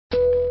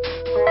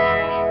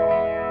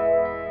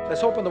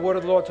Let's open the word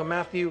of the Lord to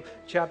Matthew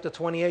chapter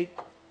 28.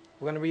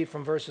 We're going to read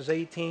from verses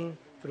 18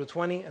 through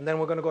 20, and then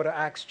we're going to go to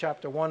Acts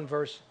chapter 1,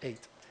 verse 8.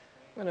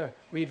 I'm going to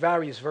read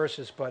various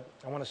verses, but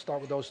I want to start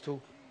with those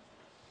two.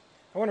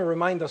 I want to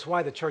remind us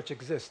why the church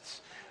exists.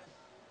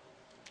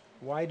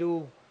 Why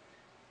do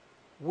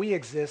we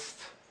exist,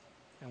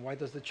 and why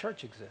does the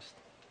church exist?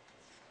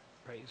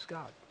 Praise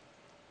God.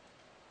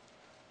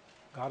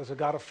 God is a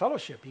God of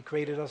fellowship. He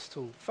created us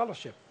to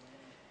fellowship.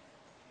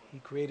 He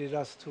created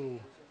us to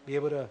be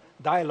able to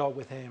dialogue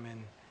with Him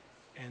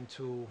and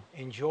to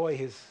enjoy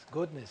His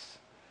goodness.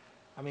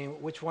 I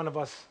mean, which one of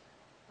us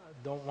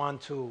don't want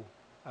to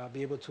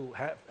be able to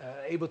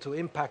able to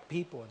impact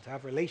people and to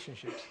have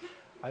relationships?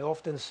 I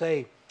often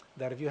say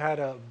that if you had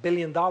 $1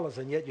 billion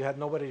and yet you had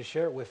nobody to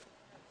share it with,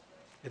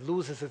 it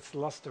loses its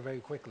luster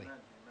very quickly. Amen.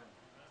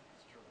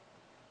 That's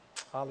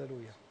true.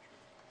 Hallelujah.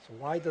 So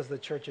why does the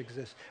church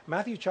exist?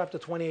 Matthew chapter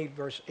 28,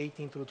 verse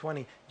 18 through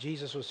 20,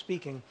 Jesus was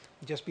speaking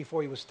just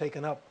before He was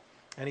taken up,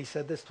 and He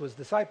said this to His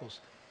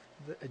disciples.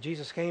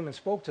 Jesus came and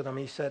spoke to them.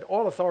 He said,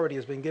 "All authority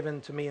has been given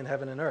to me in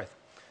heaven and earth.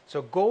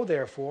 So go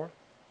therefore,"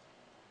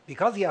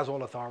 because He has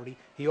all authority,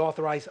 He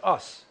authorized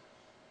us.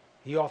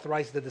 He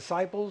authorized the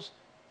disciples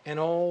and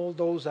all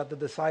those that the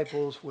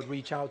disciples would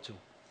reach out to.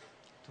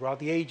 Throughout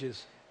the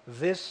ages,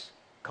 this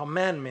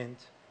commandment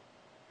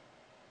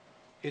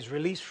is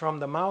released from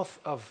the mouth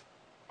of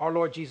our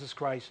Lord Jesus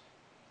Christ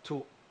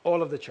to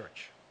all of the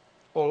church,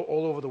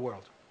 all over the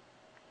world.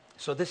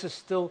 So this is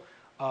still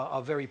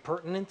a very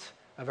pertinent,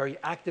 a very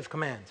active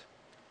command.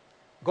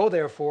 Go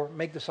therefore,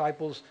 make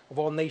disciples of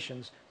all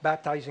nations,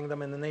 baptizing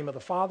them in the name of the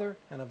Father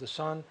and of the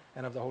Son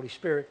and of the Holy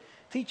Spirit,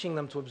 teaching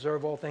them to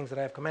observe all things that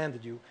I have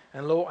commanded you.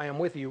 And lo, I am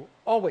with you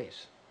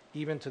always,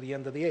 even to the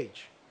end of the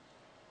age.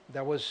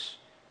 That was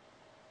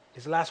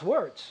His last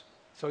words.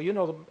 So you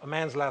know a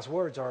man's last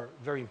words are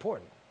very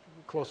important,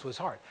 close to his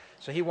heart.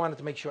 So He wanted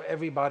to make sure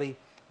everybody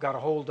got a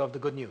hold of the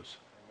good news.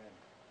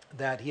 Amen.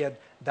 That He had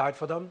died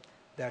for them,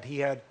 that He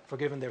had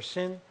forgiven their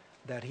sin,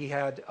 that He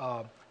had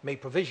made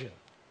provision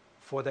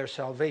for their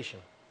salvation.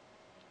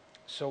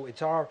 So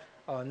it's our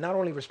not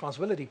only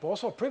responsibility, but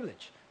also a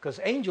privilege, because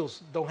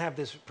angels don't have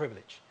this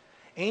privilege.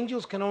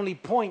 Angels can only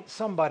point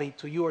somebody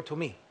to you or to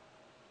me.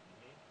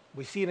 Mm-hmm.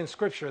 We see it in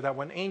Scripture that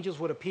when angels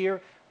would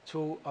appear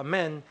to a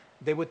man,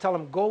 they would tell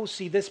him, "Go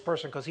see this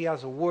person because he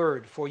has a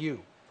word for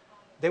you."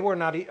 They were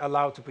not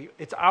allowed to be.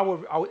 It's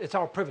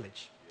our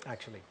privilege,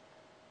 actually.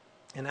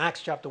 In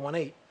Acts chapter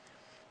 1:8,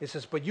 it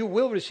says, "But you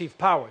will receive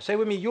power." Say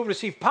with me, you'll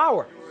receive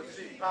power. You will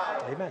receive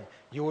power. Amen.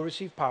 You will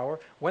receive power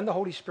when the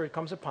Holy Spirit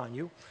comes upon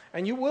you,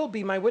 and you will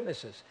be my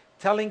witnesses,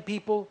 telling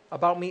people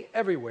about me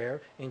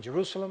everywhere, in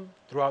Jerusalem,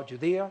 throughout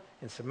Judea,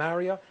 in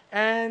Samaria,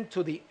 and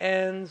to the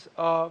ends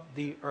of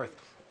the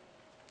earth.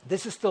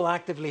 This is still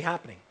actively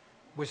happening.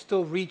 We're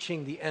still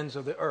reaching the ends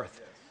of the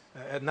earth.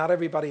 Yes. Not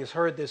everybody has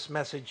heard this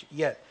message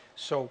yet.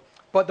 So,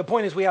 but the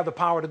point is we have the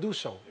power to do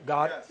so.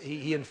 God, Yes.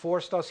 he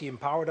enforced us, He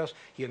empowered us,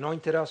 He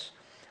anointed us.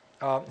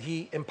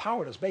 He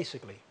empowered us,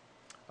 basically,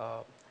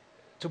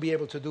 to be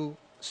able to do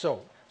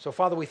so. So,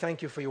 Father, we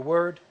thank You for Your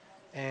word.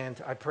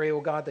 And I pray,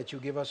 oh God, that You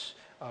give us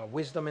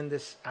wisdom in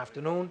this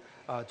afternoon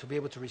to be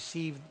able to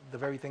receive the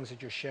very things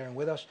that You're sharing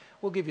with us.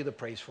 We'll give You the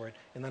praise for it.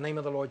 In the name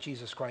of the Lord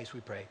Jesus Christ, we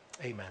pray.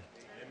 Amen.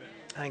 Amen.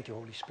 Thank You,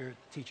 Holy Spirit.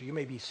 Teacher, you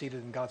may be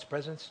seated in God's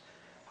presence.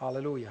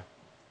 Hallelujah.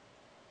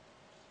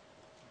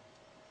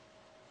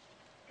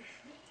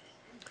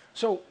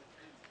 So,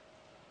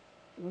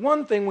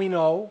 one thing we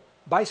know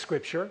by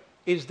Scripture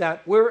is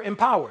that we're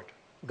empowered.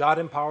 God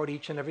empowered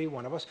each and every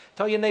one of us.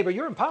 Tell your neighbor,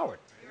 you're empowered.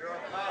 You're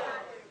empowered.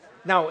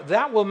 Now,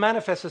 that will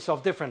manifest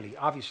itself differently,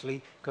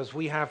 obviously, because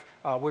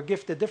we're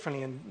gifted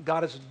differently, and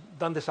God has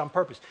done this on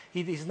purpose.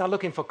 He's not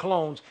looking for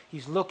clones.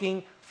 He's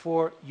looking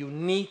for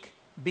unique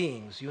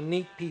beings,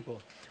 unique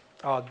people,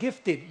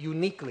 gifted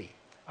uniquely.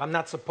 I'm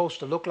not supposed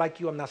to look like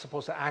you. I'm not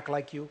supposed to act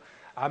like you.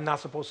 I'm not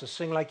supposed to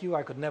sing like you.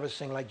 I could never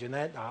sing like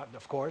Jeanette,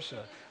 of course.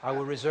 I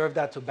will reserve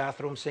that to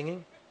bathroom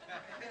singing.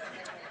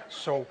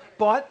 So,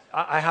 but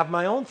I have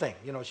my own thing.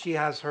 You know, she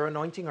has her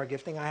anointing, her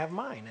gifting. I have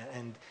mine,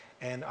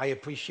 and I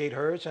appreciate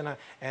hers, and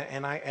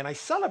I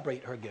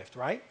celebrate her gift,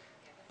 right?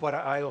 But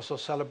I also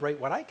celebrate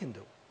what I can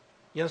do.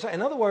 You know, so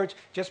in other words,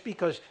 just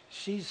because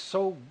she's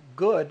so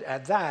good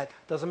at that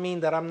doesn't mean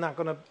that I'm not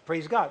going to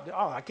praise God.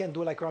 Oh, I can't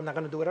do it like her. I'm not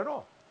going to do it at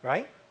all,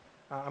 right?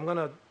 I'm going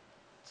to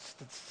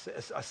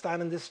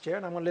stand in this chair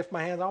and I'm going to lift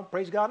my hands out,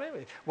 praise God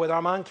anyway, whether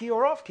I'm on key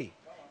or off key,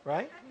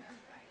 right?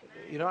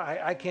 You know,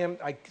 I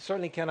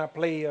certainly cannot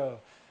play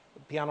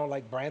piano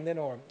like Brandon,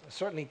 or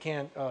certainly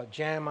can't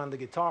jam on the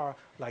guitar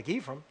like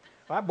Ephraim.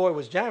 My boy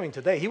was jamming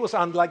today. He was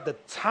on like the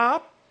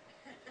top.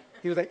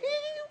 He was like,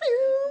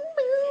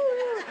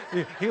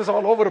 he was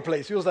all over the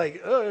place. He was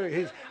like,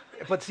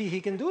 but see,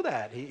 he can do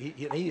that.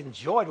 He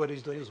enjoyed what he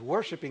was doing. He was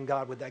worshiping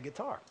God with that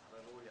guitar.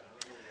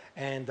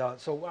 And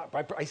so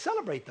I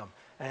celebrate them.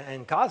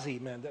 And Kazi,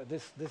 man,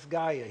 this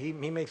guy, he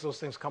makes those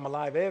things come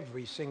alive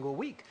every single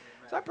week.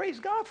 So I praise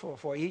God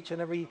for each and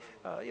every,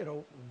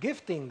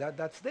 gifting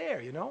that's there,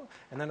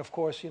 And then, of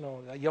course,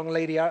 that young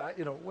lady,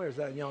 where's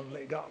that young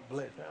lady? God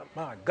bless her.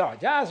 My God.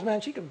 Jazz,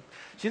 man, she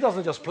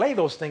doesn't just play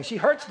those things. She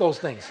hurts those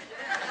things.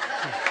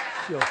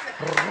 She'll,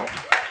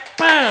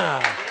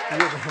 bam!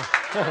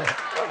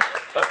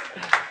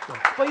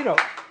 But,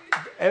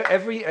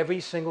 every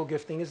single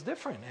gifting is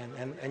different,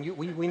 and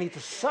we need to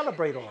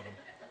celebrate all of them.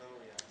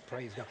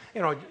 Praise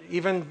God.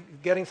 Even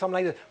getting something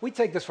like this, we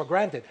take this for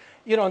granted.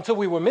 Until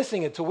we were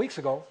missing it 2 weeks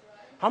ago.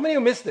 How many of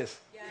you missed this?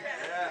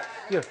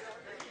 Yes.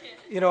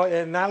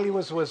 And Natalie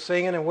was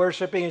singing and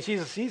worshiping, and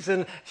she's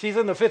in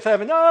the fifth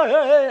heaven.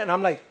 Oh, and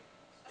I'm like,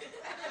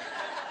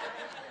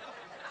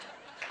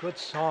 good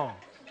song.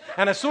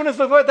 And as soon as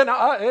the word,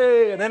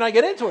 and then I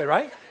get into it,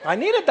 right? I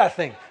needed that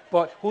thing.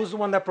 But who's the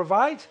one that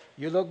provides?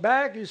 You look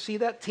back, you see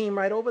that team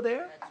right over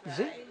there. You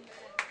see?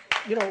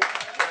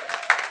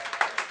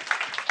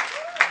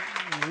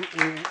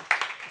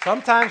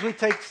 Sometimes we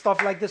take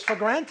stuff like this for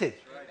granted.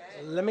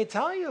 Let me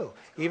tell you,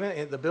 even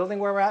in the building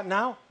where we're at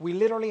now, we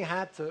literally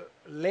had to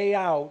lay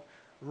out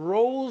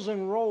rows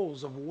and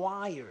rows of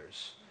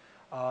wires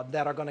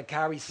that are going to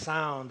carry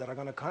sound, that are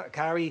going to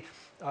carry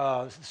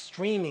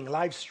streaming,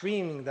 live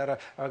streaming, that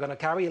are going to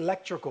carry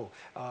electrical.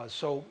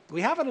 So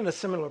we have it in a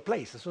similar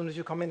place. As soon as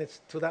you come in, it's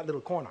to that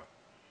little corner.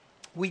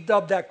 We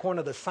dubbed that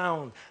corner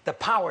the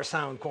power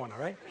sound corner,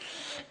 right?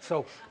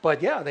 So,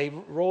 but yeah, they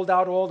rolled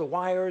out all the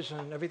wires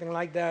and everything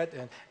like that.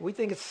 And we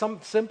think it's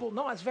simple.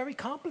 No, it's very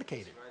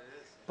complicated.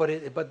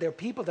 But there are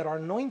people that are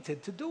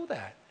anointed to do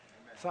that.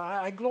 So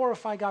I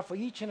glorify God for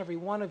each and every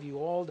one of you,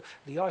 all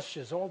the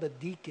ushers, all the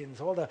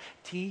deacons, all the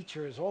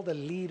teachers, all the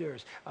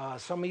leaders.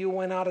 Some of you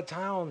went out of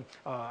town.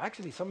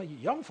 Actually, some of you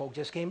young folk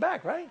just came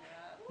back, right?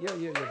 You're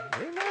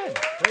amen.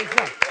 Praise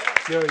God.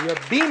 You're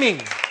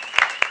beaming.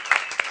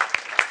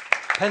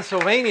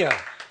 Pennsylvania,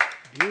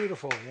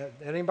 beautiful. Yeah.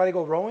 Anybody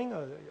go rowing,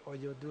 or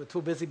you're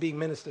too busy being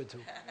ministered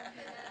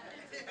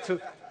to?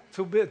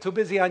 Too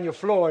busy on your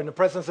floor in the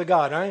presence of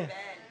God, right?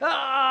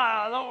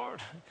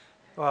 Lord.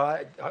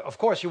 Well, of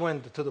course you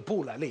went to the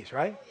pool at least,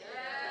 right?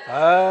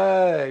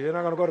 You're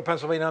not going to go to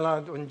Pennsylvania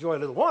to enjoy a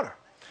little water.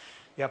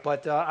 Yeah,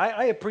 but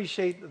I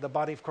appreciate the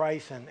body of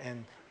Christ,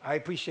 and I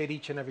appreciate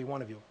each and every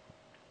one of you.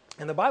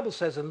 And the Bible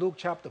says in Luke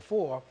chapter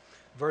 4,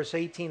 verse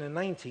 18 and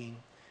 19,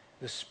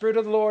 the Spirit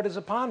of the Lord is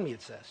upon me,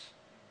 it says,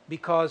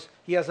 because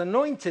he has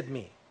anointed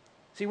me.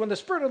 See, when the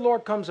Spirit of the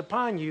Lord comes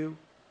upon you,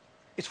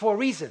 it's for a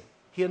reason.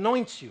 He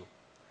anoints you.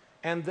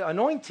 And the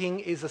anointing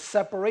is a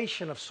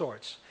separation of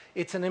sorts.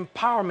 It's an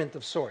empowerment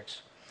of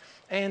sorts.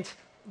 And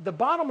the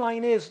bottom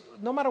line is,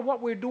 no matter what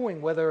we're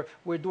doing, whether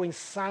we're doing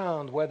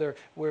sound, whether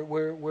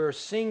we're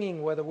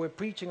singing, whether we're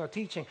preaching or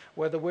teaching,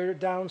 whether we're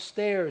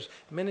downstairs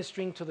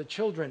ministering to the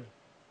children,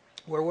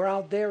 where we're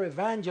out there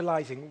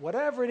evangelizing,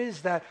 whatever it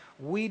is that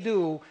we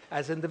do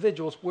as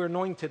individuals, we're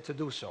anointed to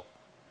do so.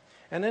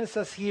 And then it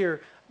says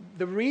here,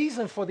 the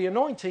reason for the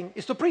anointing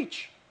is to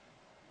preach.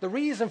 The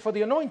reason for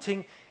the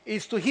anointing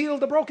is to heal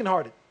the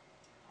brokenhearted.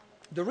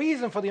 The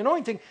reason for the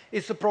anointing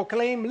is to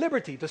proclaim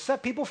liberty, to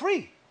set people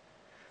free.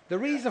 The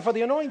reason for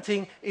the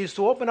anointing is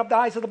to open up the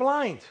eyes of the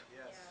blind.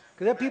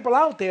 Because there are people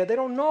out there, they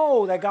don't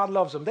know that God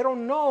loves them. They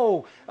don't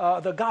know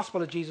the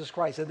gospel of Jesus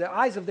Christ. And the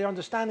eyes of their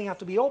understanding have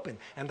to be open.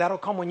 And that'll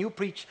come when you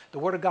preach the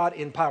word of God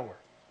in power.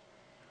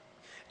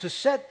 To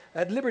set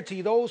at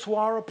liberty those who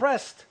are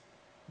oppressed.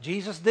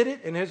 Jesus did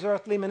it in his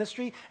earthly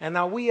ministry, and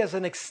now we as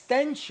an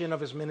extension of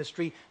his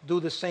ministry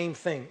do the same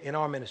thing in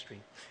our ministry.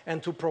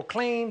 And to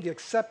proclaim the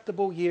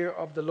acceptable year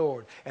of the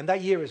Lord. And that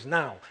year is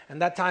now,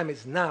 and that time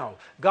is now.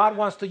 God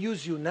wants to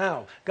use you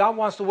now. God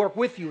wants to work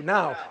with you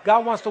now.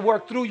 God wants to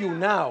work through you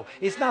now.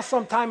 It's not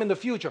sometime in the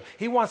future.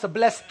 He wants to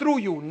bless through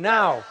you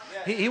now.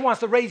 He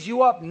wants to raise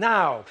you up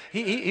now.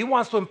 He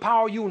wants to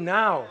empower you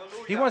now.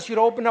 He wants you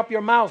to open up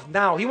your mouth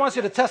now. He wants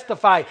you to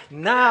testify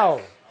now.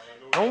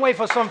 Don't wait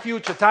for some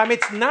future time.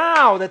 It's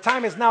now. The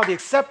time is now. The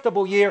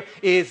acceptable year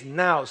is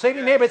now. Say to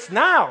your neighbor, it's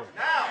now.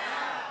 Now.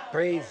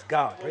 Praise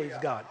God. Praise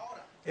God.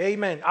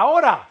 Amen.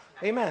 Ahora.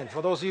 Amen.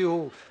 For those of you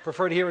who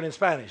prefer to hear it in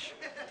Spanish.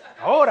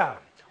 Ahora.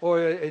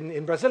 Or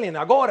in Brazilian,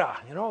 agora.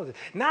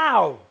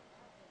 Now.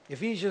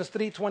 Ephesians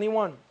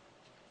 3:21.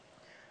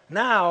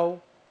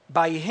 Now,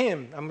 by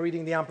him, I'm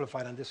reading the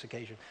Amplified on this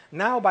occasion.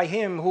 Now by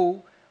him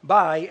who,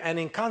 by and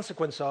in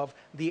consequence of,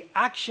 the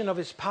action of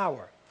his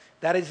power,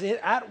 that is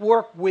at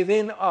work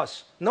within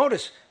us.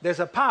 Notice, there's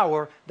a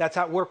power that's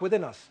at work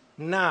within us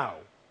now.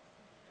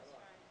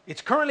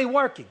 It's currently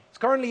working. It's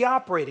currently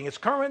operating. It's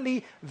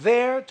currently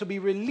there to be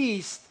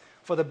released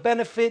for the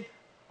benefit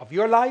of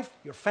your life,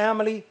 your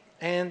family,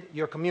 and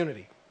your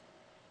community.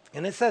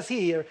 And it says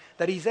here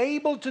that he's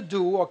able to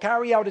do or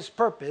carry out his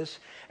purpose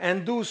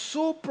and do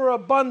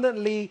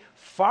superabundantly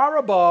far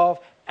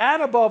above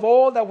and above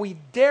all that we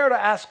dare to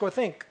ask or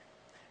think.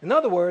 In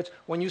other words,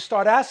 when you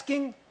start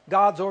asking,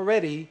 God's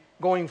already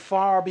going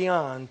far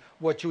beyond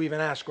what you even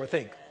ask or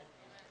think.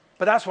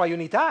 But that's why you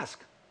need to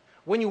ask.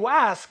 When you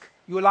ask,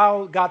 you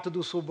allow God to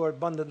do super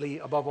abundantly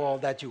above all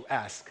that you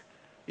ask.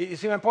 You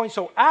see my point?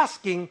 So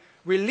asking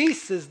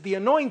releases the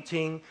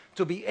anointing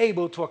to be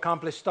able to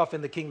accomplish stuff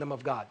in the kingdom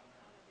of God.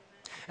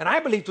 And I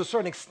believe to a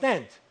certain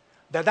extent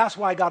that that's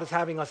why God is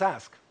having us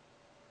ask.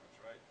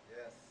 That's right.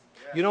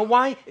 Yes. You know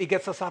why? It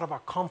gets us out of our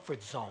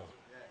comfort zone.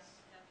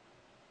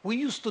 We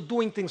used to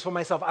doing things for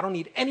myself. I don't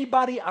need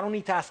anybody. I don't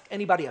need to ask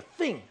anybody a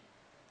thing.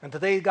 And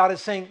today God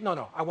is saying,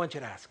 no, I want you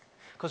to ask.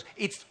 Because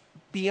it's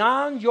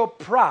beyond your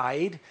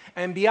pride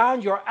and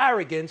beyond your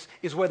arrogance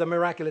is where the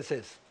miraculous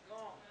is.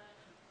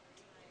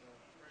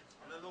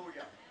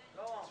 Hallelujah.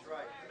 That's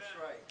right. That's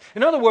right.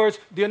 In other words,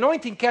 the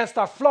anointing can't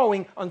start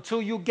flowing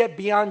until you get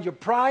beyond your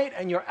pride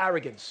and your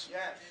arrogance.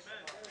 Yes.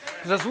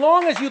 Because as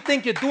long as you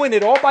think you're doing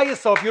it all by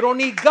yourself, you don't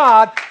need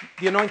God,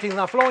 the anointing is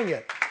not flowing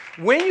yet.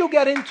 When you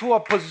get into a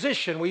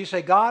position where you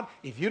say, God,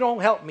 if you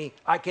don't help me,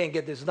 I can't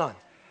get this done.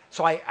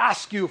 So I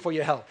ask you for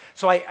your help.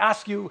 So I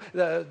ask you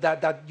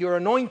that your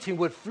anointing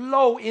would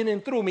flow in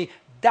and through me.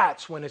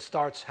 That's when it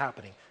starts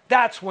happening.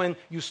 That's when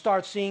you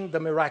start seeing the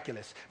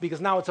miraculous.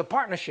 Because now it's a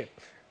partnership.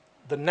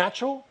 The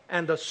natural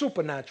and the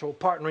supernatural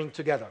partnering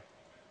together.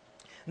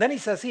 Then he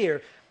says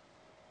here,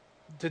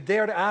 to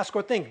dare to ask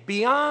or think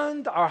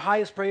beyond our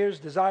highest prayers,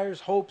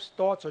 desires, hopes,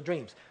 thoughts, or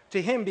dreams.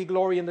 To him be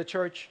glory in the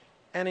church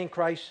and in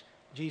Christ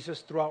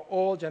Jesus throughout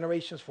all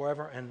generations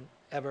forever and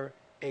ever.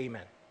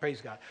 Amen. Praise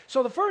God.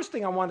 So the first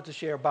thing I wanted to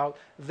share about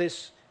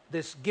this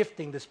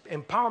gifting, this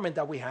empowerment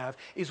that we have,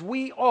 is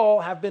we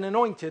all have been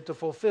anointed to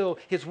fulfill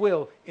his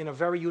will in a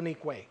very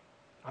unique way.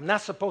 I'm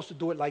not supposed to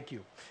do it like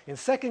you. In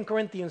 2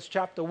 Corinthians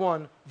chapter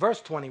 1, verse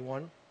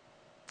 21,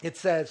 it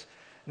says,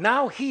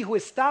 now he who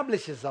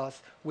establishes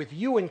us with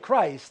you in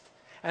Christ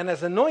and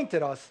has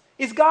anointed us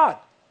is God.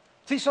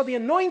 See, so the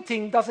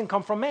anointing doesn't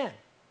come from man.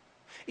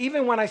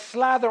 Even when I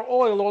slather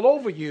oil all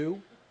over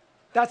you,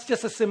 that's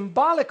just a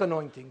symbolic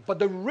anointing. But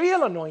the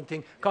real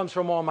anointing comes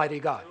from Almighty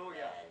God.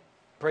 Hallelujah.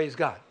 Praise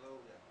God.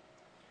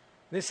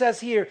 And it says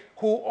here,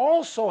 who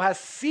also has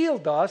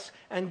sealed us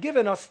and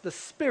given us the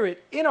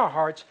Spirit in our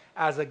hearts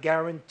as a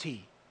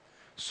guarantee.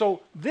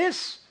 So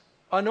this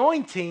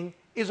anointing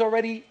is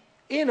already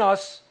in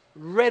us,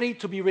 ready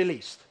to be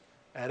released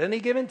at any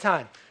given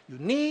time. You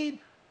need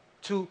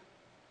to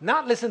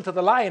not listen to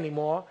the lie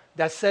anymore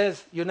that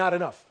says you're not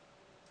enough.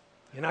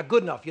 You're not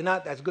good enough. You're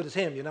not as good as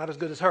him. You're not as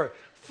good as her.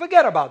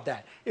 Forget about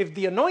that. If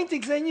the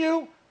anointing's in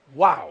you,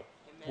 wow,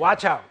 amen.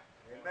 Watch out.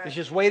 Amen. It's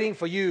just waiting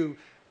for you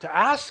to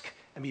ask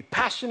and be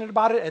passionate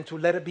about it and to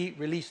let it be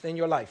released in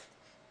your life.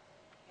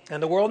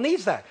 And the world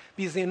needs that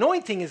because the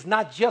anointing is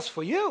not just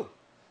for you.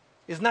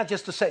 It's not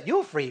just to set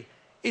you free.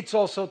 It's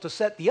also to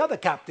set the other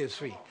captives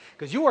free.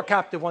 Because you were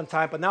captive one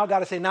time, but now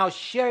God is saying, now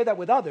share that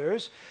with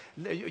others.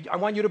 I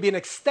want you to be an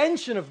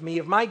extension of me,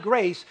 of my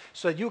grace,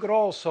 so that you could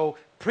also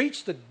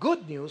preach the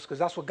good news, because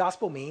that's what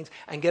gospel means,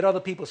 and get other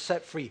people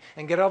set free,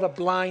 and get other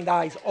blind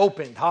eyes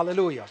opened.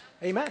 Hallelujah.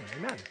 Amen.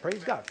 Amen.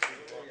 Praise God.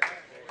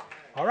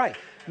 All right.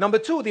 Number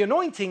 2, the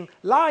anointing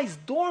lies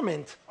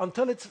dormant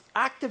until it's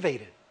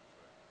activated.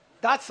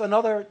 That's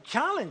another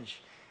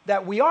challenge,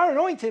 that we are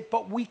anointed,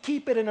 but we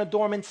keep it in a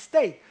dormant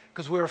state.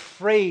 Because we're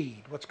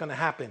afraid what's going to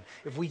happen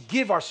if we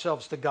give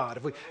ourselves to God,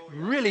 if we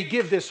really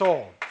give this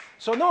all.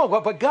 So no,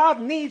 but God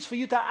needs for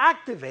you to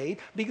activate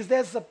because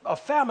there's a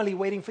family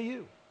waiting for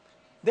you.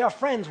 There are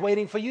friends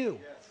waiting for you.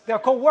 There are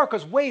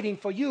co-workers waiting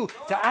for you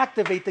to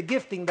activate the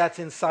gifting that's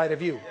inside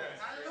of you.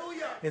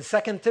 In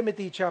 2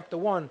 Timothy chapter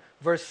 1,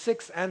 verse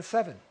 6 and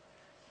 7,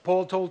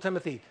 Paul told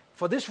Timothy,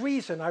 for this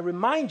reason I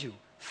remind you,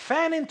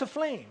 fan into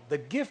flame the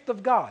gift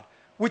of God,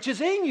 which is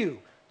in you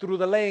through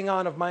the laying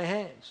on of my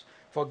hands.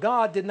 For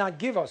God did not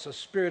give us a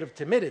spirit of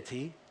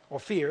timidity or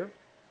fear,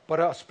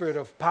 but a spirit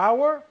of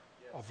power,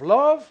 of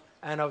love,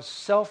 and of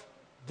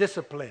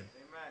self-discipline.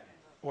 Amen.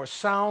 Or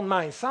sound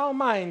mind. Sound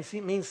mind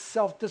means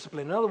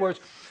self-discipline. In other words,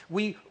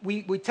 we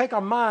take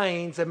our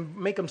minds and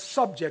make them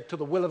subject to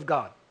the will of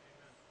God.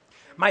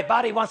 My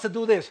body wants to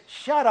do this.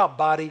 Shut up,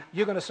 body.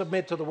 You're going to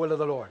submit to the will of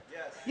the Lord.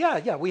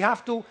 Yes. Yeah. We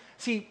have to.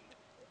 See,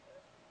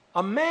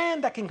 a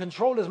man that can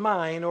control his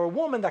mind, or a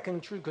woman that can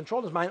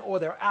control his mind, or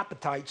their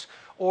appetites,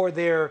 or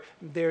their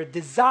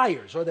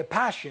desires, or their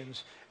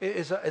passions,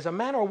 is a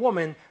man or a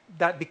woman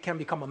that can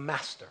become a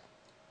master.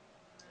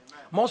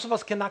 Amen. Most of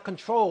us cannot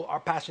control our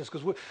passions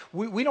because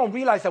we don't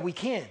realize that we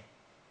can.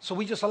 So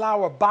we just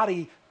allow our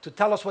body to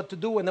tell us what to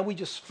do, and then we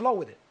just flow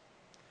with it.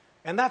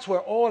 And that's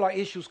where all our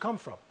issues come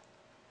from.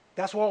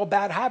 That's where all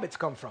bad habits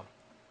come from.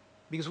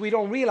 Because we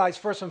don't realize,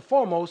 first and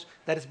foremost,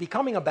 that it's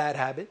becoming a bad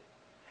habit.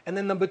 And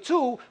then number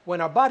 2,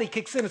 when our body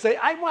kicks in and says,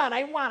 I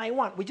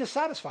want, we just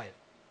satisfy it.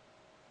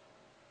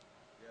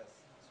 Yes,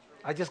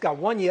 I just got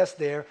one yes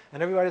there,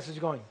 and everybody else is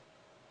going,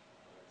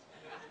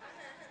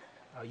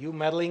 are you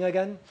meddling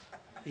again?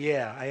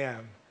 Yeah, I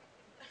am.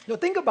 No,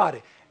 think about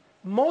it.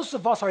 Most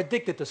of us are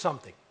addicted to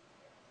something.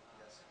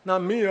 Yes.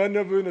 Not me, I've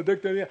never been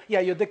addicted. Yeah,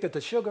 you're addicted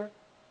to sugar.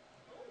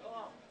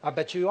 I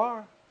bet you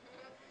are.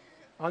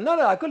 Oh,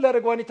 no, I could let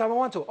it go anytime I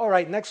want to. All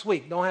right, next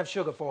week, don't have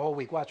sugar for a whole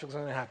week. Watch what's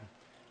going to happen.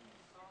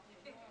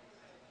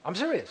 I'm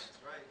serious.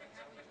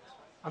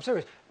 I'm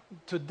serious.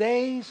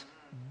 Today's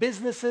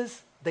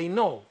businesses, they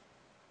know,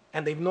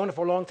 and they've known it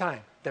for a long time,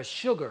 that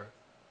sugar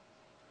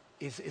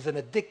is an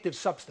addictive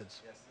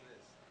substance, Yes, it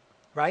is.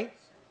 right?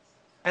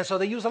 And so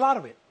they use a lot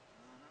of it.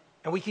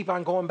 And we keep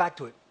on going back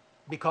to it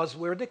because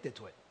we're addicted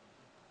to it.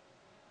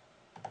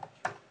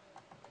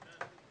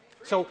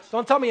 So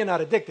don't tell me you're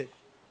not addicted.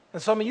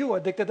 And some of you are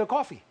addicted to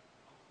coffee.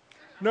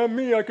 Not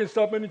me, I can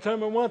stop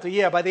anytime I want to.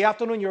 Yeah, by the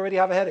afternoon you already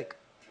have a headache.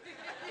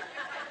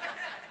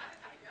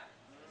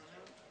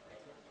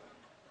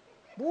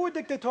 We're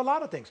addicted to a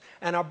lot of things.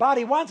 And our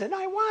body wants it.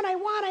 I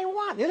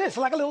want. It is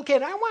like a little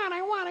kid. I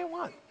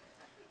want.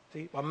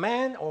 See, a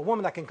man or a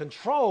woman that can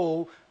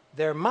control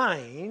their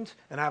mind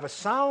and have a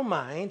sound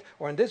mind,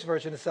 or in this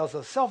version it says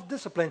a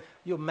self-discipline,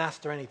 you'll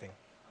master anything.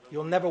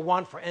 You'll never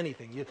want for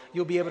anything.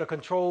 You'll be able to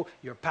control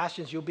your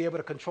passions. You'll be able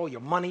to control your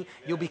money.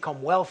 You'll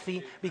become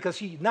wealthy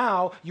because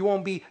now you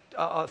won't be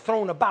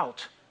thrown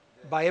about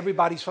by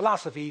everybody's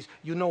philosophies.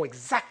 You know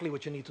exactly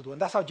what you need to do. And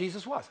that's how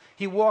Jesus was.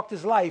 He walked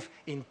his life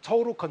in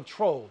total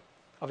control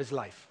of his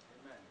life.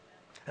 Amen.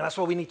 And that's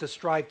where we need to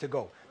strive to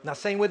go. Not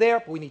saying we're there,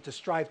 but we need to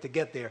strive to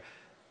get there.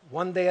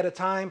 One day at a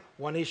time,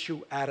 one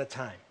issue at a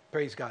time.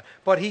 Praise God.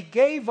 But he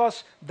gave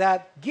us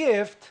that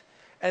gift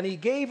and he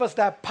gave us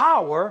that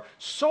power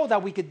so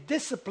that we could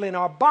discipline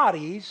our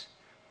bodies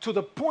to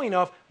the point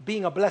of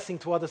being a blessing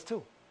to others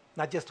too.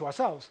 Not just to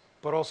ourselves,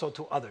 but also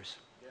to others.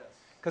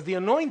 Because the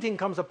anointing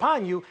comes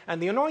upon you, and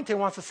the anointing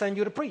wants to send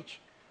you to preach.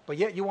 But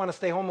yet you want to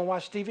stay home and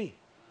watch TV.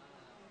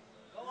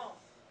 Go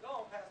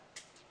on,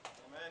 Pastor.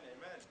 Amen.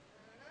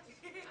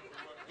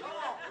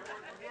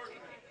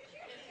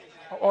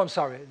 Oh, I'm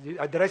sorry.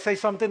 Did I say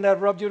something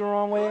that rubbed you the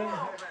wrong way?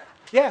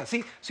 Yeah,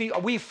 see,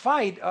 we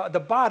fight,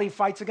 the body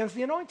fights against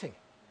the anointing.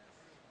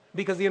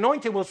 Because the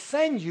anointing will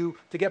send you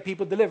to get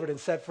people delivered and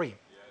set free.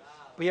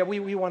 But yeah,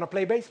 we want to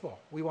play baseball.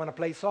 We want to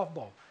play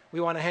softball. We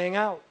want to hang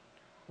out.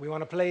 We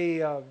want to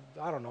play, I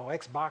don't know,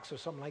 Xbox or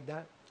something like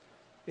that.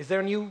 Is there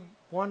a new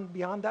one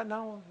beyond that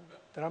now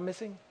that I'm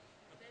missing?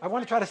 I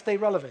want to try to stay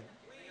relevant.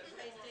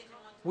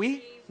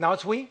 We? Now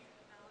it's we?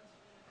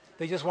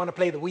 They just want to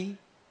play the we?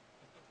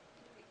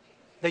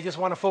 They just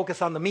want to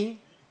focus on the me?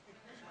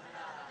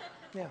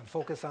 Yeah,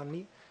 focus on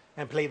me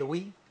and play the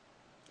we?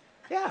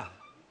 Yeah,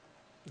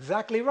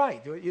 exactly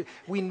right.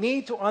 We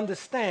need to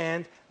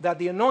understand that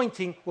the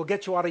anointing will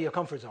get you out of your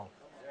comfort zone.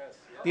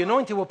 The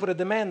anointing will put a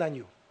demand on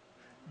you.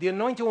 The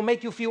anointing will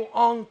make you feel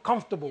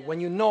uncomfortable when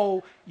you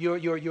know you're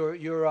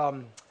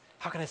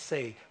how can I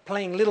say,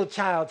 playing little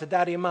child to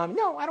daddy and mom.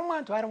 No, I don't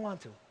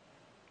want to.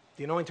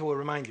 The anointing will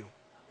remind you.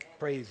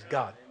 Praise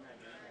God.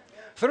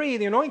 3,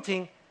 the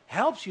anointing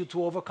helps you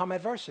to overcome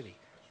adversity.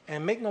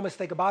 And make no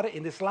mistake about it,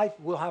 in this life,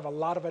 we'll have a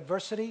lot of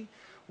adversity.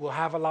 We'll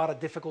have a lot of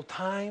difficult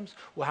times.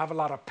 We'll have a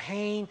lot of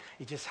pain.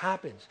 It just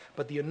happens.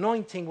 But the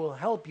anointing will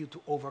help you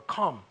to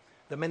overcome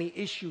the many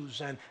issues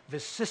and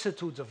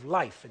vicissitudes of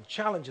life and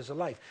challenges of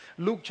life.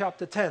 Luke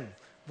chapter 10,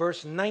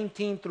 verse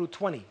 19 through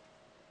 20.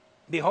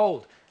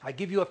 Behold, I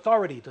give you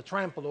authority to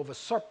trample over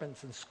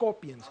serpents and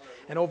scorpions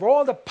and over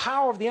all the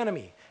power of the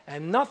enemy,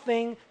 and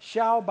nothing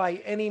shall by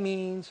any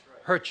means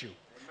hurt you.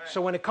 Amen. So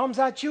when it comes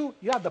at you,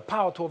 you have the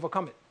power to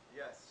overcome it.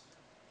 Yes.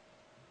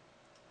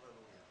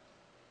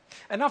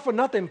 And not for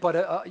nothing,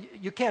 but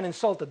you can't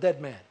insult a dead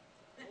man.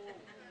 That's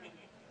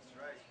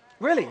right.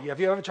 Really?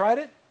 Have you ever tried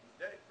it?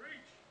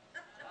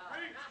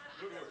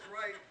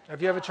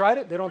 Have you ever tried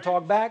it? They don't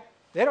talk back.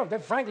 They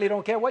frankly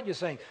don't care what you're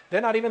saying.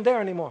 They're not even there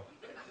anymore.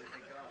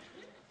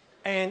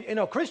 And,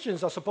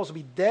 Christians are supposed to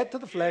be dead to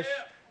the flesh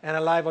and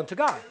alive unto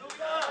God.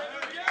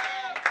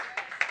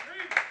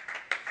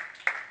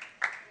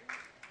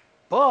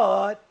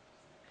 But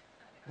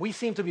we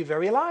seem to be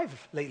very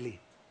alive lately.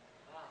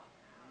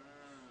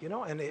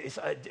 And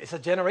it's a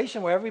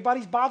generation where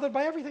everybody's bothered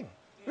by everything.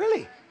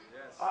 Really.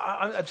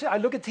 I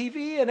look at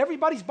TV and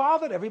everybody's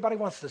bothered. Everybody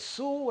wants to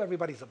sue.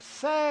 Everybody's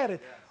upset. And,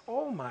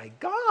 oh, my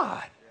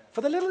God.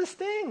 For the littlest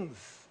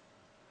things.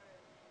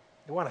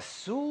 They want to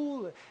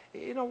sue.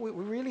 We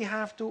really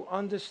have to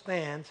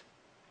understand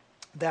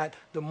that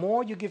the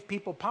more you give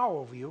people power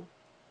over you,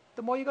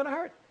 the more you're going to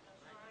hurt.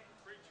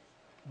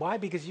 Why?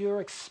 Because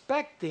you're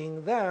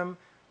expecting them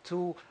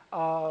to,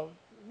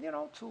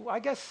 I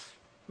guess,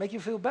 make you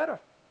feel better.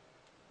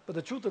 But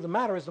the truth of the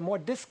matter is the more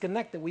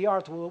disconnected we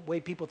are to the way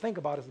people think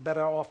about us, the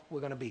better off we're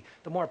going to be,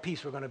 the more at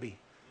peace we're going to be.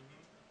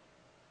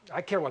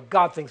 I care what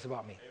God thinks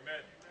about me.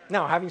 Amen.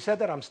 Now, having said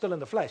that, I'm still in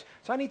the flesh.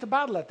 So I need to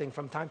battle that thing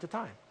from time to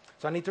time.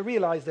 So I need to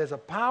realize there's a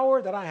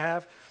power that I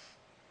have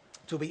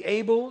to be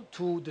able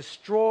to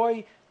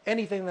destroy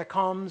anything that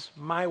comes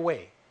my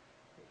way.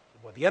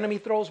 What the enemy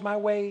throws my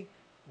way,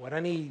 what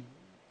any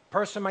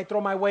person might throw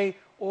my way,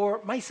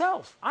 or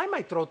myself. I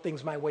might throw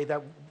things my way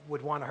that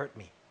would want to hurt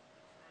me.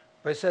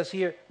 But it says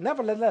here,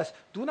 nevertheless,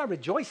 do not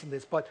rejoice in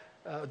this, but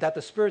that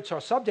the spirits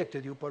are subject to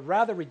you, but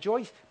rather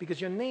rejoice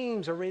because your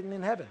names are written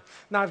in heaven.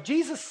 Now, if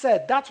Jesus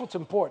said that's what's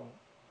important,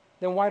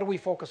 then why do we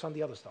focus on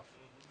the other stuff?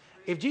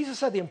 If Jesus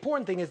said the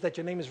important thing is that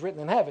your name is written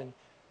in heaven,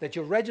 that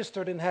you're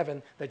registered in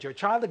heaven, that you're a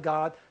child of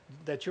God,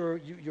 that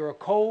you're a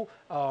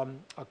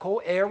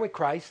co-heir with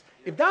Christ,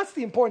 if that's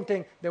the important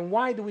thing, then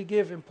why do we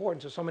give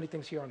importance to so many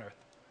things here on earth?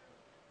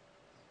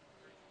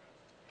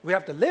 We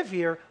have to live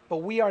here, but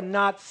we are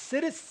not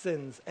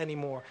citizens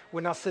anymore.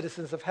 We're not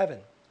citizens of heaven.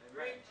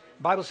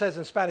 The Bible says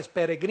in Spanish,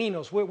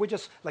 peregrinos. We're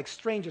just like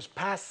strangers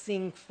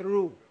passing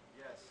through.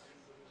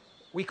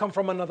 We come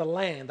from another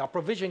land. Our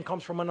provision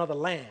comes from another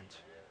land.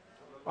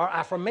 Our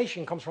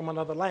affirmation comes from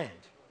another land.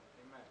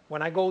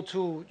 When I go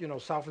to,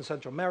 South and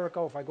Central America,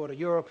 or if I go to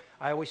Europe,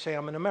 I always say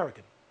I'm an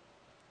American.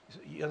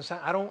 You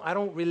understand? I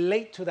don't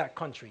relate to that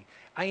country.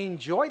 I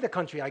enjoy the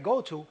country I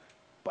go to,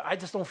 but I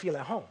just don't feel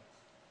at home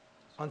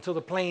until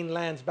the plane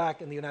lands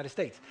back in the United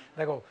States.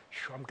 And I go,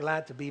 I'm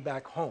glad to be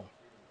back home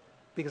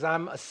because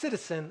I'm a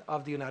citizen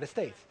of the United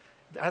States.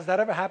 Has that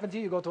ever happened to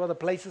you? You go to other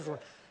places, or,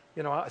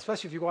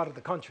 especially if you go out of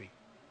the country.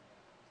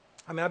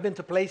 I mean, I've been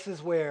to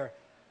places where,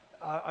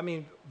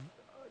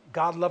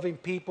 God-loving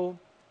people,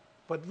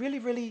 but really,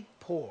 really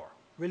poor,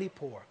 really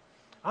poor.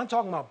 I'm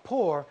talking about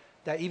poor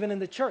that even in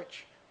the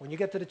church, when you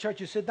get to the church,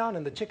 you sit down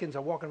and the chickens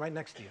are walking right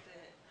next to you.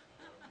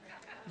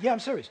 Yeah, I'm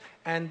serious.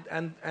 And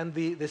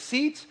the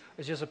seats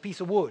is just a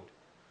piece of wood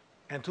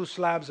and 2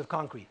 slabs of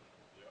concrete.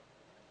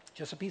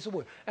 Just a piece of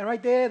wood. And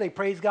right there, they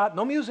praise God.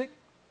 No music.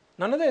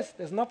 None of this.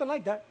 There's nothing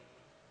like that.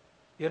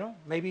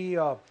 Maybe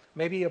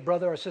a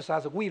brother or sister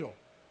has a guiro.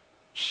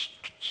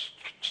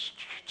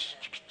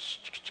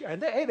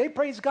 And they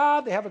praise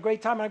God. They have a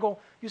great time. And I go,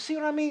 you see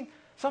what I mean?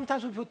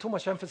 Sometimes we put too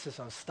much emphasis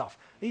on stuff.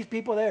 These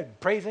people, they're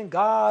praising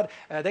God.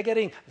 They're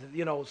getting,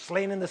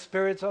 slain in the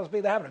spirit, so to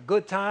speak. They're having a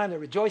good time. They're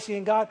rejoicing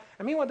in God.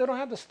 And meanwhile, they don't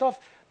have the stuff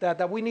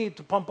that we need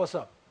to pump us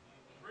up.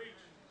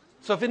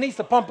 So if it needs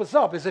to pump us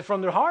up, is it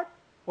from their heart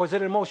or is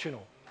it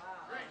emotional?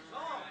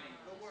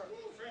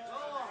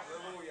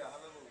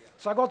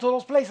 So I go to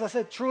those places. I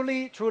said,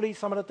 truly, truly,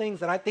 some of the things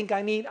that I think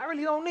I need, I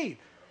really don't need.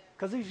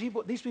 Because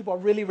these people are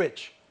really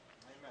rich.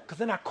 Because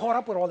they're not caught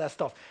up with all that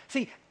stuff.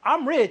 See,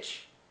 I'm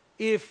rich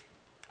if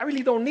I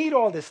really don't need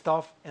all this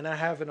stuff and I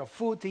have enough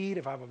food to eat,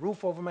 if I have a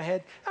roof over my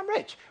head. I'm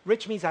rich.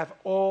 Rich means I have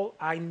all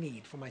I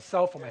need for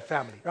myself, for my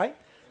family, right?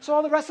 So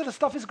all the rest of the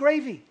stuff is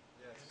gravy.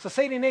 So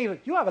say to your neighbor,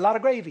 you have a lot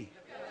of gravy.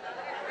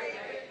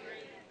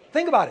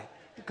 Think about it.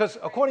 Because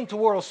according to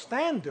world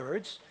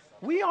standards,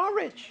 we are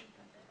rich.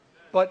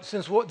 But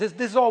since this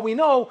is all we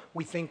know,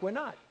 we think we're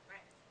not.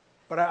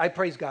 But I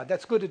praise God.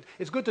 That's good.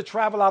 It's good to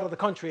travel out of the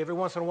country every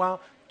once in a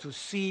while to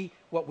see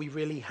what we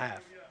really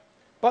have.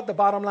 But the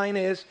bottom line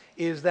is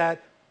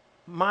that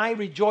my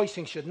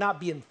rejoicing should not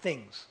be in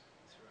things.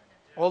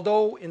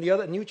 Although in the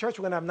other new church,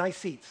 we're going to have nice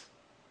seats.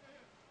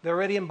 They're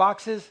already in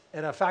boxes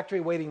in a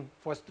factory waiting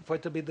for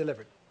it to be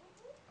delivered.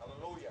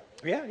 Hallelujah.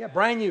 Yeah,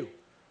 brand new.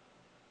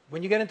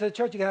 When you get into the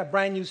church, you're going to have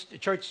brand new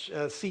church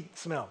seat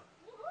smell.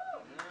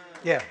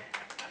 Yeah.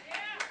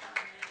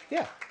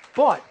 Yeah.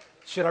 But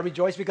should I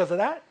rejoice because of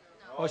that?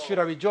 No. Or should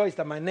I rejoice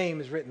that my name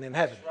is written in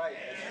heaven? That's right.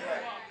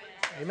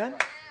 Amen?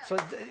 So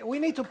we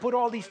need to put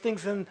all these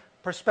things in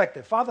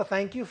perspective. Father,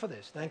 thank you for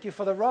this. Thank you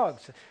for the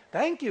rugs.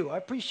 Thank you. I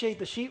appreciate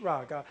the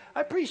sheetrock. I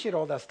appreciate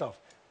all that stuff.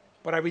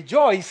 But I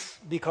rejoice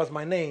because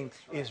my name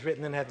is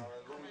written in heaven.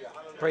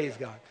 Hallelujah. Praise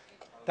God.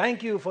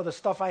 Thank you for the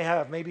stuff I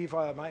have. Maybe if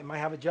I might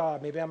have a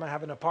job. Maybe I might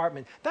have an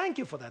apartment. Thank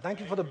you for that. Thank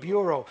you for the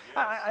bureau.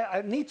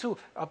 I need to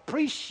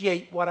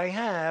appreciate what I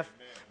have,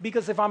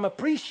 because if I'm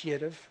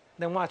appreciative,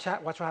 then watch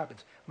what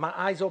happens. My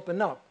eyes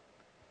open up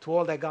to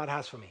all that God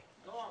has for me.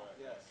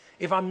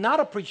 If I'm not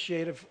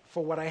appreciative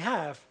for what I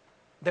have,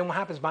 then what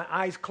happens? My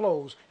eyes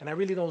close, and I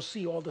really don't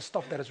see all the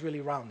stuff that is really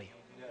around me.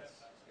 Yes.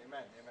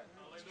 Amen.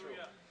 It's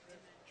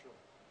true.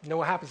 You know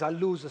what happens? I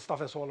lose the stuff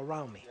that's all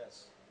around me.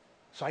 Yes.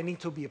 So I need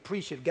to be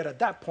appreciative, get at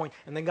that point,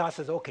 and then God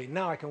says, okay,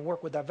 now I can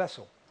work with that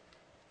vessel.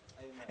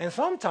 Amen. And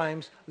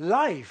sometimes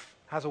life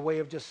has a way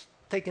of just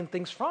taking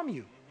things from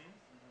you.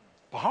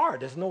 But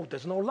hard, there's no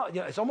love.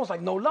 It's almost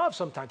like no love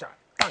sometimes.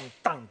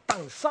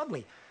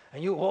 Suddenly.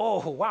 And you,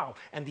 oh, wow.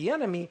 And the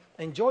enemy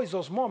enjoys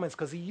those moments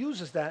because he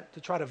uses that to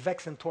try to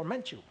vex and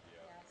torment you.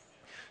 Yes.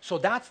 So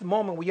that's the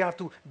moment where you have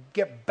to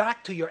get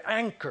back to your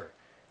anchor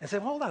and say,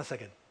 hold on a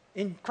second.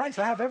 In Christ,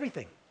 I have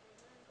everything.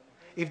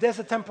 If there's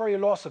a temporary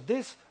loss of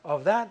this,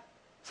 of that,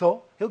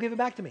 so he'll give it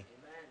back to me.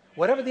 Amen.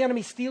 Whatever the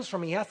enemy steals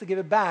from me, he has to give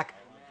it back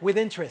with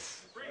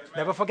interest. Amen.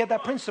 Never forget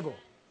that principle.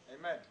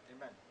 Amen.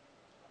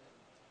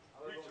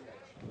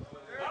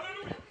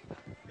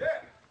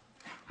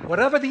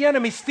 Whatever the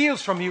enemy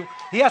steals from you,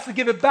 he has to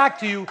give it back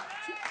to you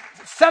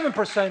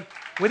 7%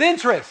 with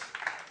interest.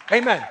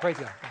 Amen. Praise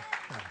God.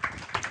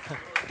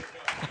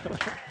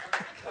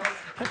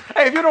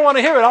 Hey, if you don't want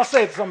to hear it, I'll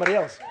say it to somebody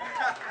else.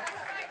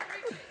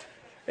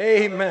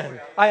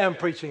 Amen. I am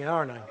preaching,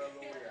 aren't I?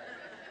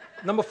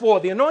 Number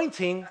 4, the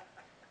anointing,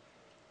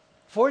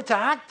 for it to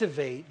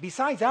activate,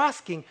 besides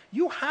asking,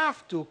 you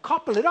have to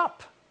couple it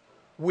up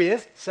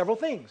with several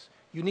things.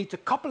 You need to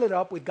couple it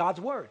up with God's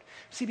word.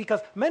 See, because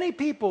many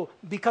people,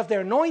 because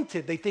they're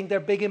anointed, they think they're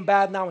big and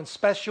bad now and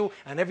special,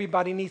 and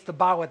everybody needs to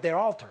bow at their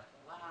altar.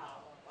 Wow.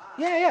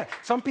 Yeah.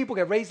 Some people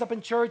get raised up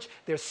in church.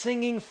 They're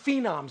singing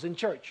phenoms in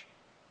church.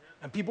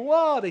 And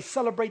people, they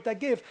celebrate that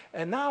gift.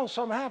 And now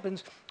something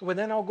happens when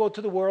then I'll go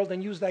to the world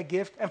and use that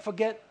gift and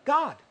forget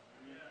God.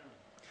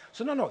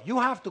 So no.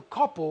 You have to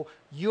couple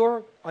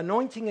your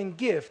anointing and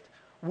gift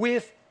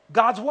with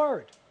God's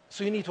word.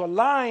 So you need to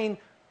align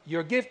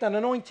your gift and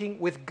anointing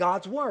with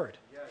God's word.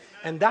 Yes.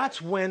 And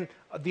that's when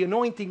the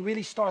anointing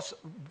really starts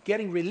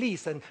getting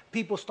released and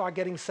people start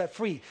getting set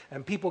free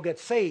and people get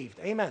saved.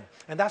 Amen.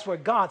 And that's where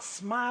God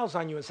smiles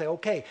on you and say,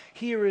 okay,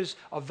 here is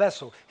a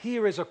vessel.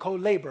 Here is a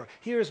co-laborer.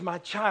 Here is my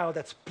child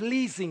that's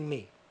pleasing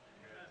me.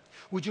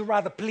 Would you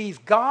rather please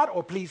God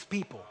or please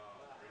people?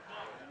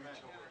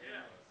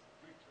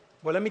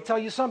 Well, let me tell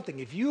you something.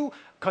 If you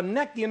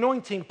connect the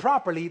anointing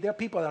properly, there are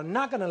people that are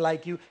not going to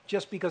like you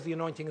just because the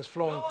anointing is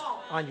flowing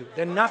on you.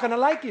 They're not going to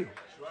like you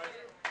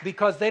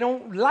because they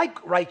don't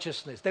like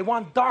righteousness. They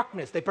want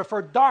darkness. They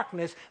prefer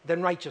darkness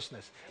than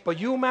righteousness. But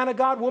you, man of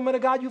God, woman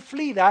of God, you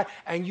flee that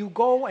and you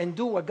go and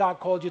do what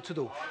God called you to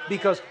do.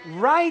 Because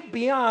right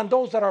beyond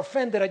those that are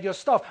offended at your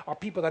stuff are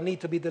people that need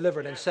to be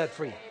delivered and set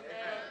free.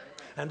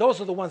 And those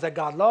are the ones that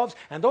God loves.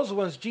 And those are the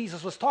ones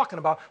Jesus was talking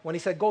about when he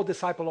said, go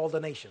disciple all the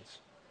nations.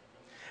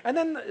 And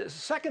then the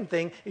second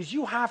thing is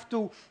you have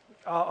to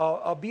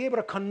be able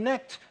to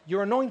connect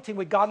your anointing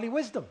with godly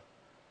wisdom.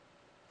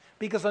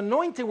 Because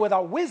anointing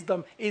without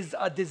wisdom is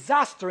a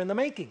disaster in the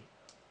making.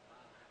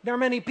 There are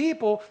many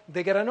people,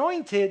 they get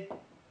anointed,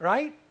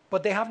 right?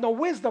 But they have no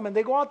wisdom and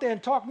they go out there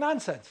and talk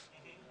nonsense.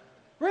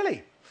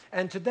 Really.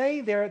 And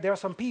today there are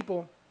some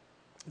people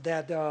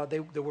that they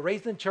were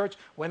raised in church,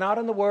 went out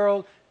in the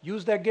world,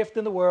 used their gift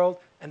in the world,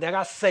 and they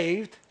got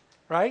saved,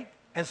 right?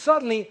 And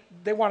suddenly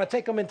they want to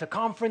take them into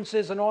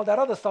conferences and all that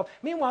other stuff.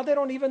 Meanwhile, they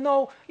don't even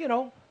know,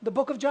 the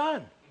book of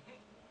John.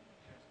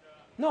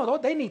 No,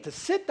 they need to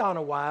sit down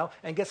a while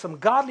and get some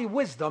godly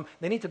wisdom.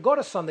 They need to go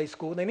to Sunday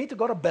school. They need to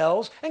go to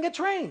Bells and get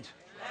trained.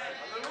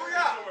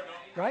 Hallelujah.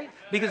 Right?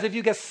 Because if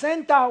you get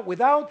sent out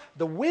without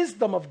the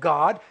wisdom of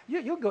God,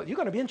 you're going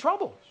to be in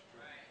trouble.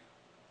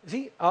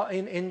 See,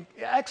 in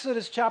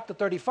Exodus chapter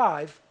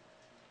 35,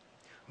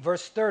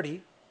 verse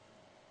 30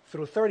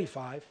 through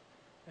 35,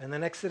 and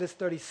then Exodus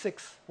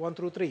 36, 1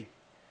 through 3.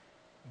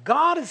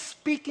 God is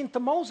speaking to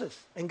Moses,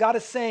 and God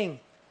is saying,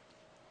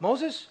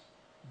 Moses,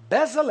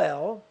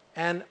 Bezalel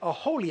and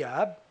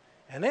Aholiab,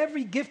 and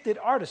every gifted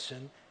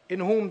artisan in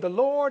whom the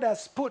Lord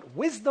has put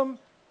wisdom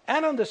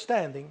and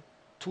understanding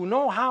to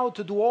know how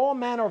to do all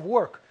manner of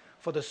work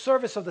for the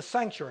service of the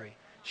sanctuary,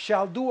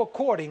 shall do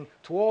according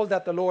to all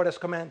that the Lord has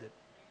commanded.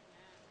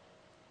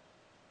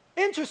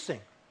 Interesting.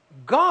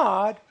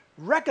 God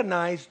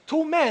recognized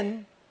two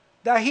men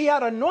that he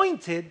had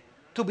anointed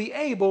to be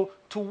able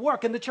to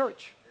work in the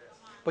church.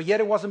 But yet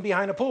it wasn't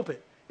behind a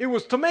pulpit. It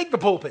was to make the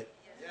pulpit.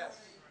 Yes.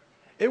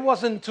 It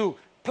wasn't to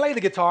play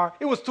the guitar.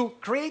 It was to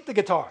create the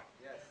guitar.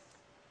 Yes.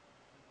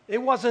 It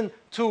wasn't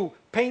to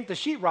paint the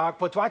sheetrock,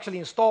 but to actually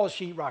install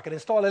sheetrock and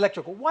install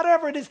electrical.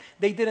 Whatever it is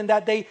they did in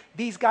that day,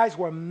 these guys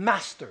were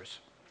masters.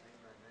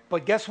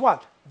 But guess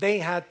what? They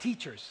had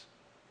teachers.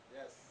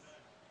 Yes.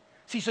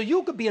 See, so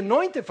you could be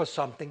anointed for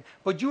something,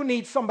 but you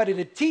need somebody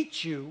to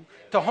teach you,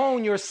 to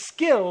hone your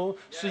skill,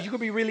 so you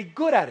could be really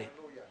good at it.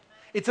 Hallelujah.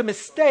 It's a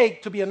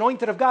mistake to be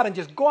anointed of God and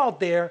just go out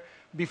there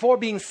before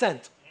being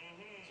sent.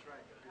 That's right.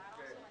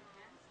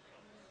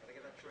 Gotta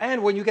get that true.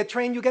 And when you get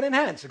trained, you get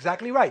enhanced.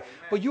 Exactly right.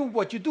 But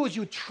what you do is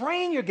you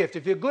train your gift.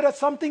 If you're good at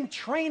something,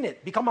 train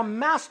it. Become a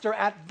master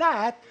at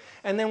that.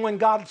 And then when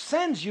God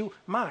sends you,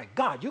 my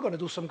God, you're going to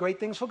do some great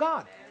things for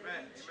God.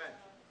 Amen. Amen.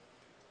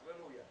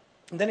 Hallelujah.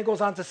 And then it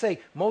goes on to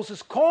say,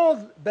 Moses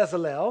called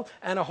Bezalel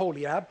and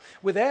Aholiab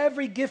with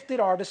every gifted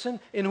artisan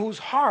in whose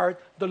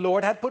heart the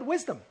Lord had put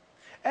wisdom.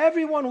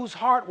 Everyone whose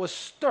heart was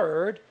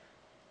stirred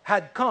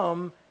had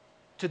come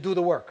to do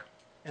the work.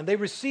 And they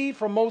received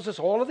from Moses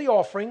all of the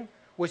offering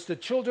which the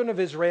children of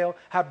Israel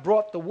had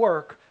brought the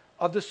work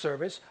of the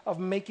service of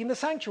making the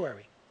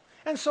sanctuary.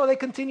 And so they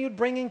continued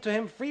bringing to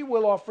him free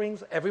will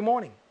offerings every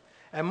morning.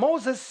 And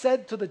Moses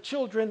said to the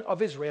children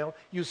of Israel,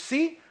 you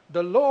see,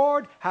 the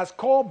Lord has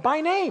called by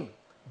name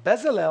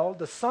Bezalel,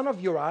 the son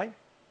of Uri,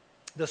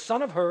 the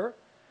son of Hur,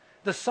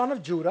 the son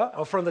of Judah,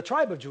 or from the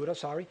tribe of Judah,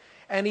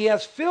 and he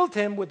has filled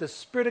him with the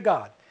Spirit of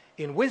God,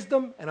 in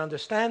wisdom and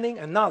understanding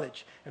and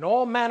knowledge, and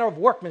all manner of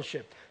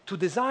workmanship, to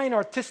design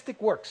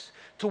artistic works,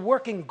 to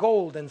work in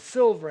gold and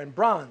silver and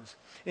bronze,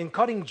 in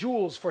cutting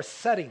jewels for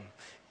setting,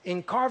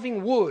 in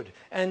carving wood,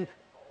 and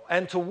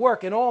to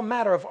work in all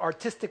manner of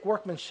artistic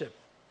workmanship.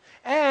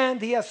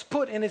 And he has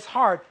put in his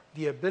heart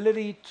the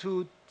ability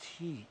to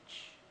teach.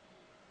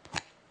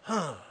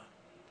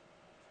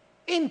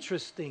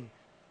 Interesting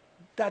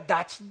that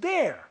that's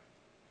there.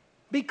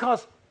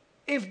 Because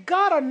if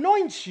God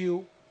anoints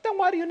you, then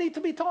why do you need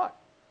to be taught?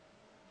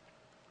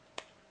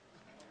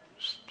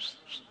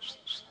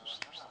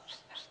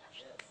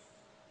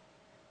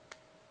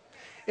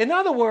 In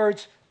other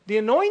words, the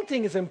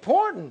anointing is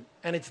important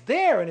and it's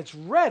there and it's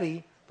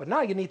ready, but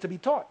now you need to be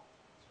taught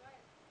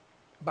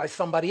by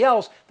somebody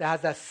else that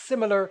has that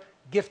similar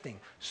gifting.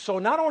 So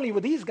not only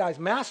were these guys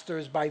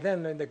masters by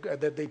then, and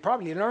they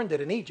probably learned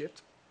it in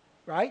Egypt,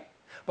 right?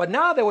 But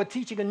now they were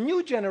teaching a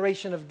new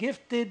generation of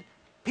gifted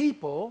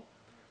people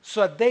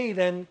so that they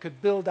then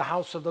could build the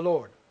house of the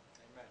Lord.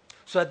 Amen.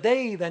 So that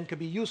they then could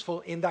be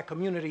useful in that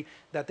community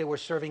that they were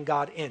serving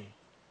God in.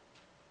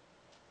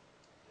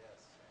 Yes.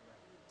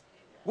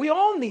 We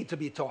all need to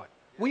be taught.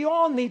 We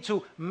all need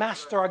to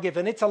master our gift.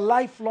 And it's a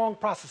lifelong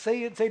process.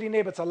 Say to your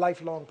neighbor, it's a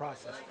lifelong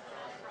process.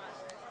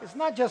 It's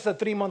not just a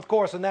 3-month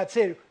course and that's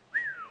it.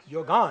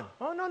 You're gone.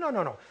 Oh,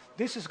 no.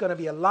 This is going to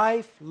be a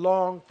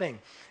lifelong thing.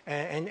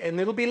 And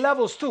it'll be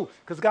levels too,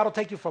 because God will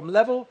take you from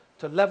level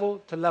to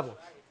level to level.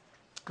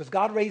 Because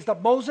God raised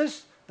up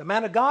Moses, the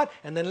man of God,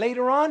 and then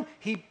later on,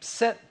 he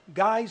set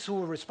guys who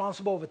were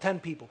responsible over 10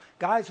 people,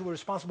 guys who were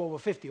responsible over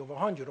 50, over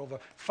 100, over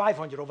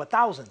 500, over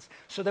thousands.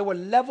 So there were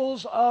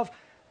levels of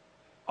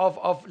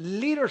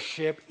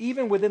leadership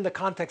even within the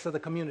context of the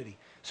community.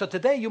 So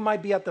today you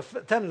might be at the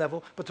 10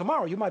 level, but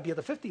tomorrow you might be at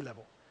the 50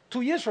 level.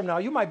 2 years from now,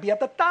 you might be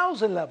at the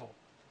 1,000 level.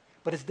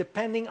 But it's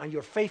depending on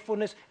your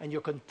faithfulness and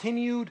your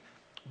continued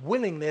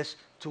willingness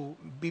to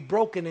be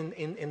broken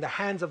in the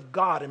hands of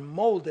God and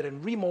molded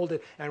and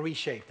remolded and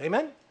reshaped.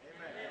 Amen? Amen.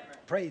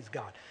 Praise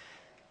God.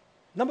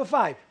 Number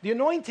 5, the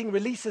anointing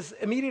releases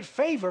immediate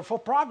favor for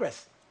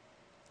progress.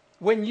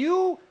 When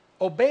you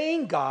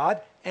obeying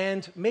God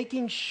and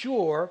making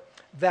sure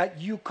that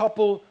you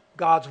couple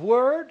God's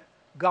word,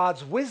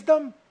 God's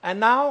wisdom, and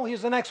now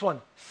here's the next one,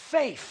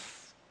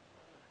 faith.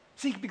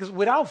 See, because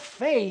without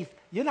faith,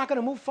 you're not going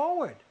to move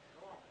forward.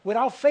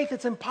 Without faith,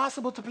 it's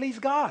impossible to please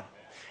God.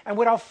 And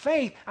without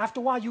faith, after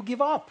a while, you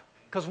give up.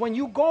 Because when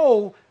you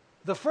go,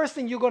 the first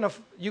thing you're going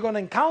to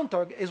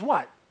encounter is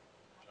what?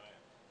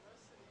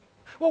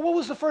 Well, what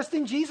was the first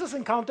thing Jesus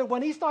encountered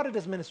when he started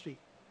his ministry?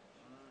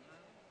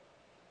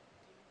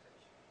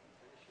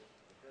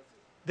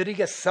 Did he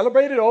get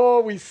celebrated?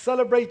 Oh, we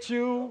celebrate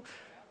you.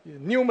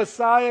 New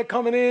Messiah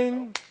coming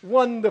in.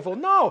 Wonderful.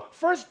 No.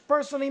 First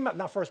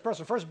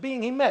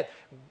being he met.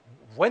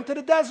 Went to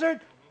the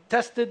desert,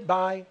 tested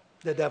by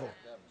the devil.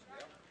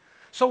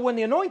 So when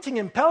the anointing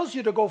impels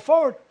you to go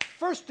forward,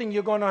 first thing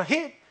you're going to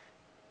hit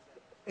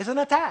is an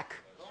attack.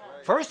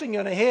 First thing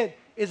you're going to hit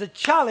is a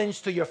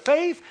challenge to your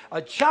faith,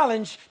 a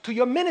challenge to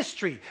your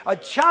ministry, a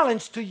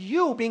challenge to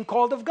you being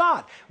called of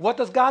God. What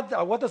does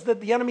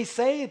the enemy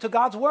say to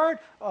God's word?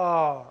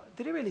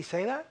 Did he really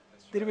say that?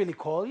 Did he really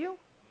call you?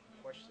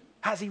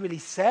 Has he really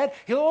said?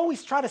 He'll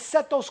always try to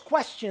set those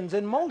questions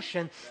in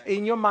motion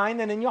in your mind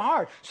and in your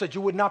heart so that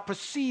you would not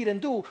proceed and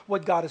do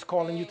what God is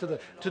calling you to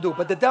do.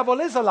 But the devil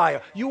is a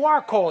liar. You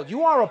are called.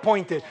 You are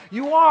appointed.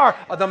 You are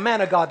the man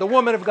of God, the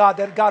woman of God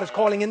that God is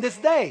calling in this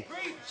day.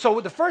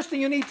 So the first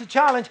thing you need to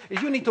challenge is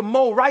you need to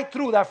mow right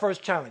through that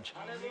first challenge.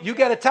 You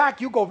get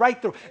attacked, you go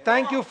right through.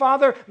 Thank you,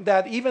 Father,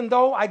 that even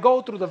though I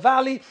go through the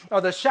valley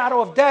of the shadow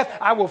of death,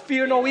 I will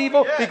fear no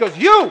evil because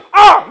you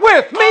are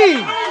with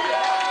me.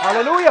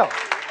 Hallelujah.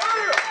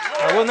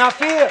 I will not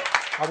fear.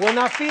 I will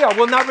not fear. I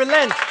will not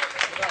relent.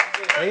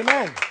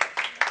 Amen.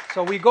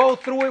 So we go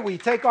through it. We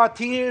take our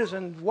tears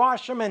and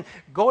wash them and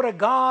go to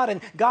God, and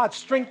God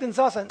strengthens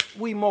us, and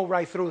we mow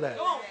right through that.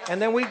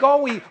 And then we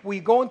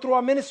going through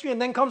our ministry,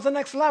 and then comes the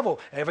next level.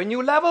 Every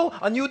new level,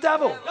 a new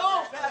devil.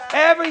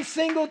 Every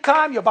single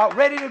time you're about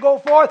ready to go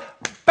forth,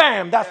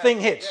 bam, that thing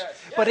hits.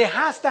 But it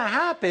has to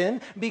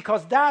happen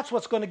because that's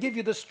what's going to give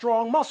you the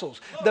strong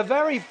muscles. The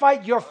very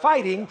fight you're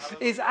fighting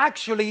is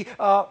actually...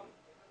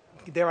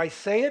 dare I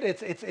say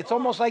it? It's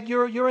almost like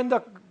you're in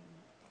the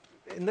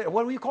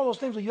what do you call those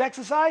things when you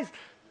exercise?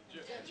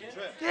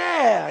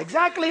 Yeah,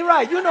 exactly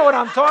right. You know what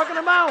I'm talking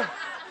about.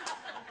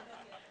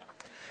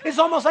 It's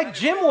almost like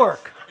gym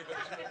work.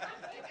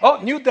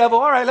 Oh, new devil.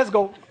 All right, let's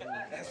go.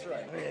 That's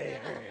right.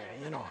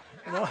 You know.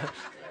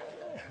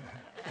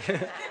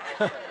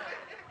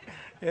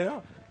 You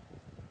know.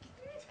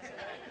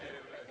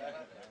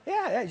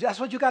 Yeah, that's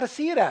what you got to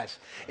see it as.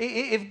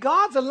 If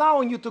God's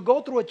allowing you to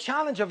go through a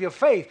challenge of your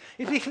faith,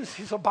 it means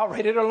He's about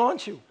ready to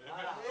launch you.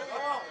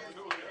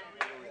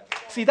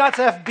 See, that's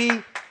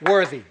FB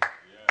worthy.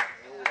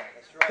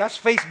 That's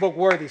Facebook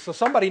worthy. So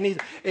somebody needs,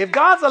 if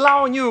God's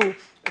allowing you,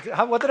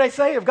 what did I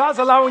say? If God's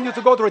allowing you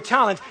to go through a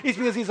challenge, it's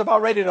because He's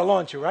about ready to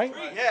launch you, right?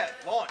 Yeah,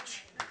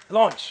 launch.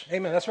 Launch.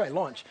 Amen. That's right.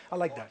 Launch. I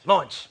like that.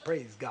 Launch.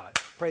 Praise God.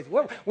 Praise.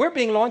 We're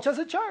being launched as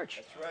a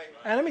church. That's right.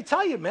 And let me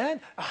tell you, man,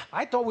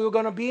 I thought we were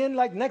going to be in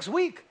like next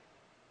week.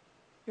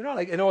 You know,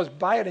 it's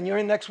buy it and you're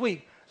in next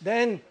week.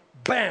 Then,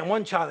 bam,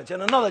 one challenge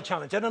and another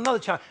challenge and another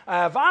challenge.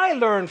 Have I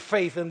learned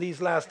faith in these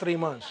last 3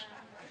 months?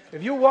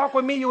 If you walk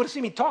with me, you would have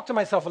seen me talk to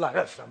myself a lot.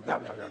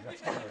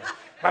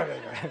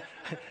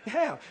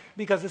 Yeah,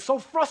 because it's so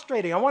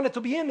frustrating. I wanted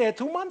to be in there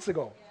 2 months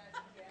ago.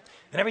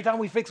 And every time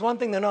we fix one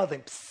thing, then another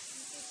thing.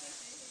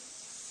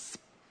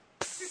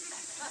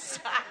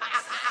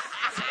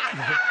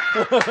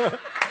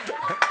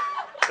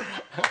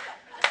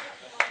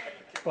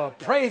 Well,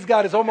 praise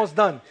God, it's almost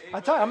done. I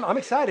tell you, I'm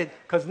excited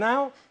because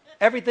now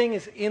everything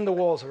is in the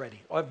walls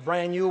already.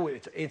 Brand new,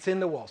 it's in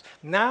the walls.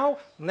 Now,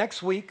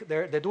 next week,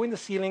 they're doing the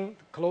ceiling,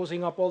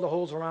 closing up all the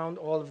holes around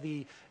all of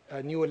the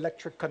new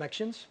electric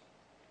connections.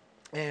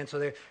 And so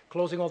they're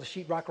closing all the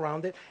sheetrock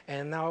around it.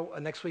 And now,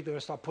 next week, they're going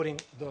to start putting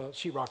the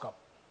sheetrock up.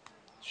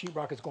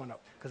 Sheetrock is going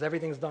up because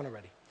everything's done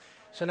already.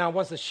 So now,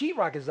 once the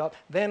sheetrock is up,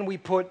 then we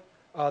put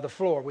the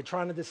floor. We're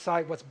trying to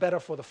decide what's better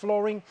for the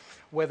flooring,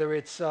 whether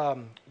it's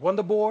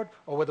Wonderboard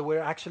or whether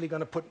we're actually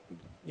going to put,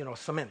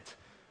 cement.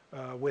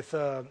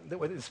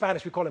 in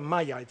Spanish we call it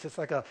malla. It's just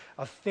like a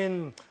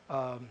thin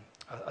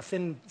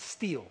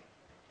steel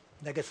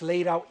that gets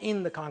laid out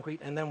in the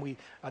concrete, and then we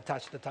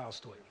attach the tiles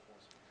to it.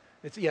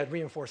 It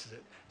reinforces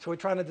it. So we're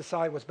trying to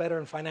decide what's better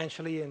and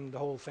financially and the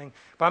whole thing.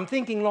 But I'm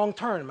thinking long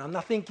term. I'm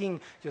not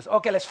thinking just,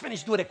 okay, let's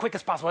finish, do it as quick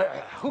as possible.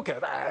 Who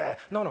cares?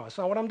 No, that's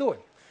not what I'm doing.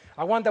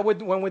 I want that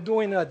when we're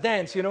doing a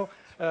dance,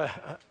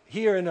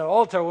 here in the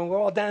altar, when we're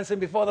all dancing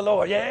before the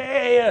Lord.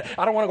 Yeah.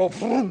 I don't want to go,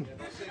 boom.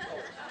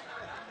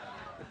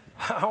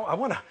 I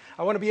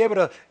want to be able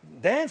to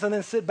dance and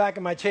then sit back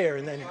in my chair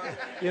and then,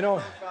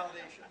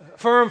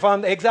 firm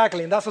foundation.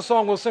 Exactly. And that's a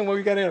song we'll sing when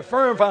we get in. A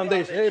firm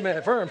foundation.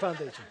 Amen. Firm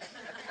foundation.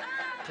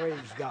 Praise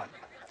God.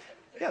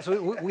 Yeah,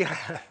 so we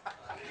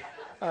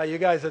you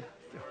guys are...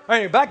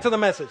 Anyway, back to the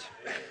message.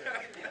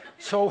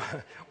 So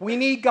we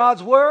need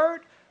God's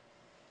word,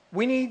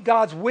 we need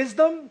God's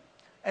wisdom,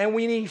 and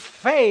we need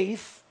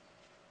faith.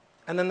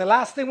 And then the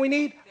last thing we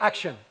need,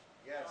 action.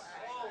 Yes.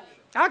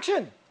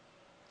 Action.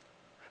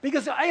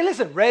 Because, hey,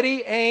 listen,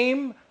 ready,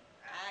 aim,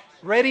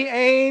 ready,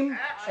 aim,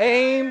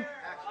 aim,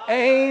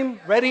 aim,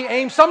 ready,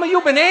 aim. Some of you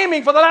have been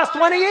aiming for the last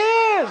 20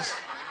 years.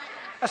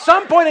 At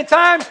some point in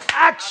time,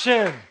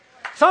 action.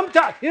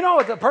 Sometimes,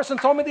 the person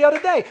told me the other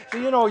day, so,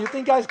 you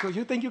think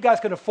you guys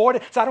can afford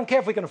it? So I don't care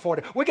if we can afford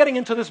it. We're getting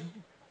into this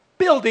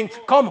building,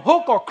 come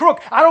hook or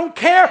crook. I don't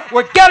care.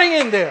 We're getting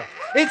in there.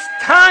 It's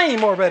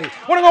time already.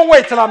 What am I going to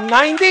wait till I'm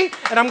 90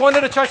 and I'm going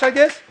to the church like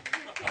this?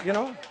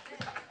 No,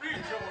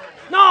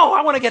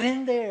 I want to get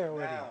in there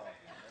already.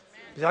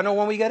 Because I know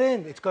when we get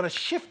in, it's going to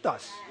shift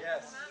us.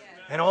 Yes.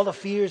 And all the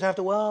fears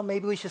after,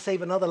 maybe we should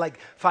save another like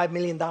 $5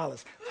 million.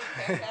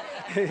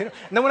 And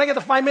then when I get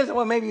the $5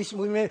 million, maybe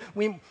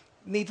we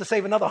need to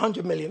save another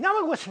 $100 million.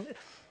 Now,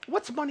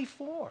 what's money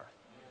for?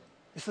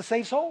 It's to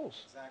save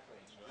souls.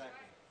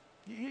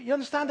 Exactly. You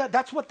understand that?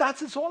 That's what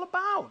it's all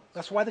about.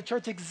 That's why the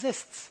church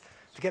exists,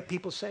 to get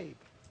people saved.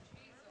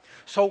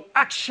 So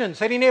action.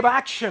 Say to your neighbor,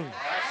 action.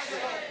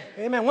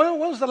 Amen. When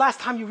was the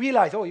last time you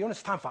realized,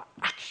 it's time for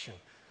action?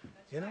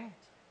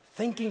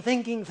 Thinking,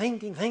 maybe thinking,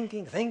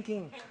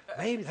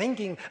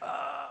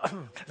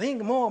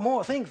 think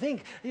more,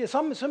 think. Yeah,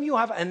 some of you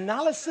have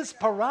analysis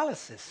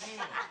paralysis.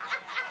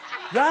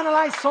 You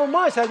analyze so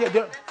much. I like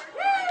that.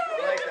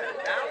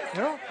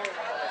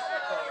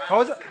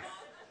 How is it?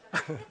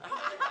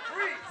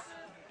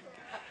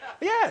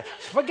 Yeah,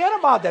 forget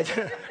about that.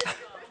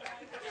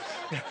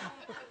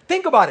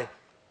 Think about it.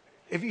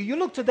 If you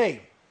look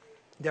today,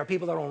 there are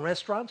people that own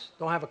restaurants,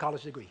 don't have a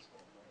college degree.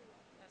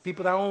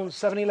 People that own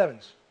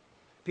 7-Elevens.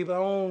 People that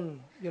own,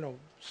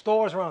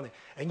 stores around it.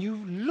 And you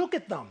look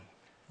at them,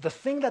 the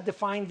thing that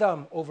defined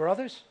them over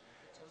others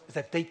is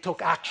that they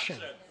took action.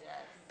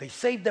 They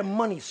saved their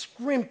money,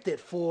 scrimped it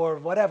for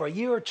whatever, a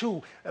year or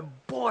two, and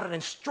bought it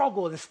and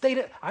struggled and stayed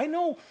it. I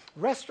know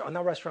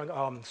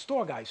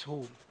store guys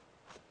who,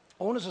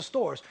 owners of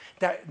stores,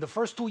 that the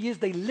first 2 years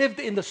they lived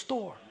in the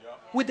store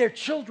with their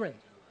children.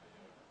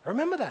 I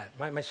remember that.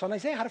 My son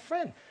Isaiah had a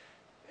friend.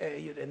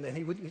 And then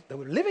they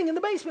were living in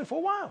the basement for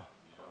a while.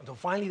 Until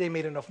finally they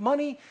made enough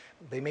money,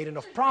 they made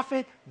enough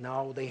profit.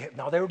 Now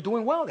they're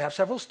doing well. They have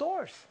several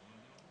stores.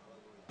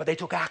 But they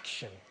took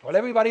action. Well,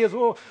 everybody is,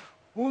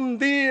 un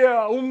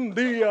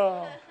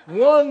día,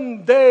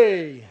 one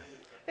day.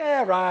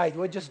 Yeah, right.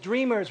 We're just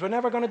dreamers. We're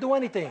never going to do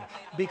anything.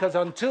 Because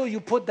until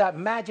you put that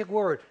magic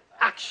word,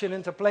 action,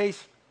 into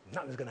place,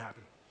 nothing's going to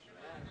happen.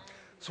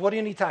 So what do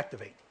you need to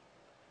activate?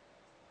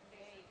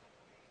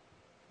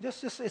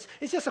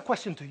 It's just a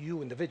question to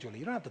you individually.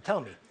 You don't have to tell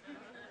me.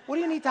 What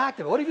do you need to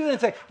activate? What if you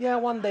didn't say, yeah,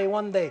 one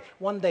day.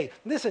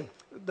 Listen,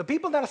 the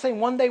people that are saying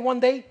one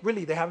day,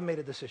 really, they haven't made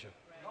a decision.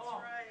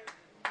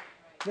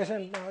 They're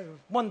saying,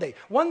 one day.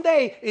 One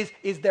day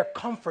is their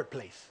comfort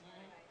place.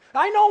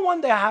 I know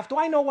one day I have to.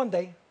 I know one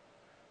day.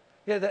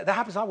 Yeah, that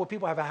happens a lot where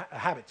people have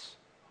habits.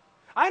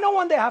 I know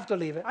one day I have to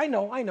leave it. I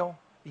know.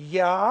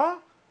 Yeah.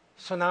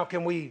 So now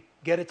can we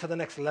get it to the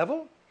next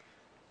level?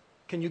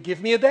 Can you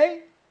give me a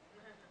day?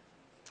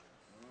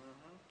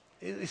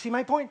 You see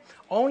my point?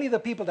 Only the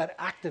people that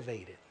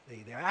activate it,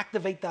 they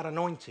activate that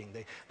anointing,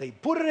 they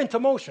put it into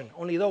motion,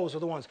 only those are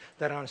the ones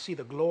that are going to see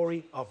the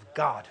glory of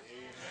God.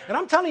 And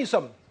I'm telling you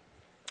something,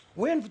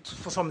 we're in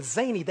for some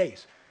zany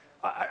days.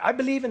 I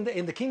believe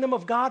in the kingdom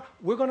of God,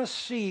 we're going to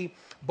see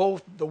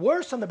both the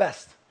worst and the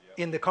best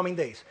in the coming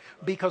days.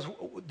 Because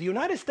the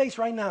United States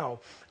right now,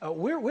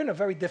 we're in a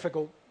very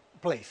difficult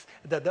place.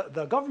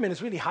 The government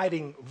is really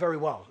hiding very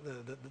well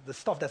the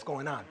stuff that's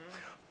going on.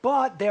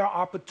 But there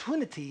are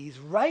opportunities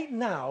right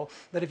now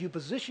that if you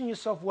position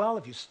yourself well,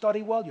 if you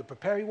study well, you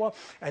prepare well,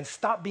 and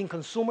stop being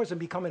consumers and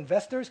become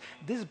investors,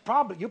 you're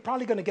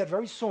probably going to get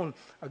very soon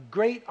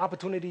great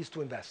opportunities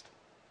to invest.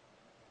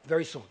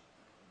 Very soon.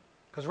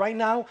 Because right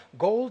now,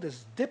 gold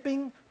is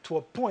dipping to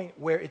a point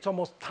where it's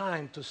almost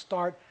time to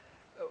start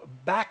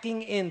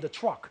backing in the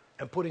truck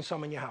and putting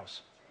some in your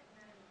house.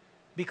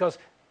 Because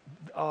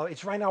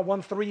it's right now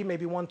 1.3,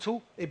 maybe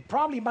 1.2. It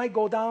probably might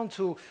go down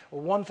to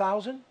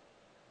 1,000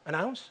 an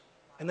ounce.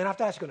 And then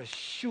after that, it's going to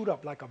shoot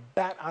up like a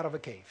bat out of a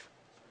cave.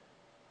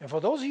 And for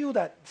those of you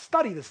that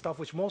study this stuff,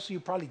 which most of you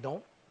probably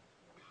don't,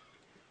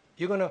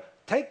 you're going to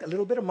take a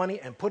little bit of money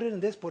and put it in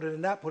this, put it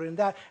in that, put it in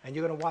that, and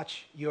you're going to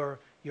watch your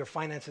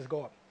finances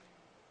go up.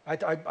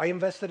 I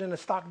invested in a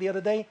stock the other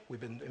day. We've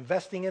been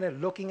investing in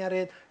it, looking at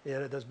it.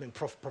 There's been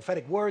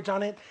prophetic words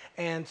on it.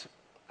 And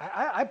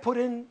I put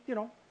in,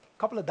 a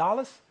couple of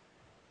dollars.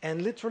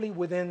 And literally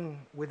within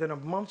a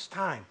month's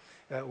time,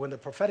 when the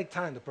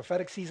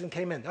prophetic season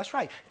came in, that's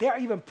right. There are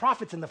even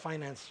prophets in the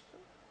finance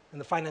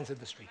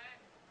industry.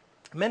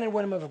 Men and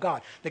women of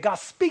God that God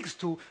speaks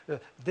to,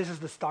 this is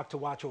the stock to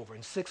watch over.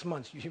 In 6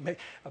 months, you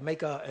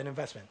make an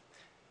investment.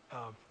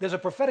 There's a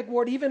prophetic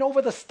word even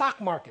over the stock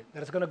market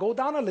that it's going to go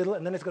down a little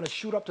and then it's going to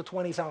shoot up to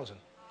 20,000.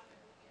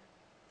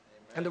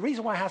 And the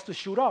reason why it has to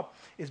shoot up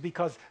is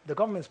because the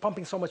government's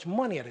pumping so much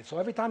money at it. So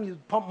every time you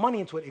pump money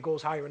into it, it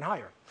goes higher and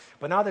higher.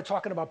 But now they're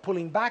talking about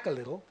pulling back a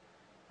little.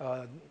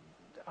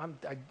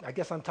 I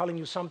guess I'm telling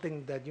you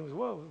something that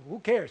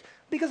who cares?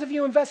 Because if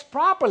you invest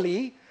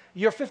properly,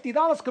 your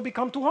 $50 could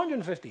become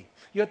 $250.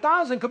 Your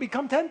 $1,000 could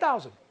become $10,000.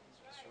 Right.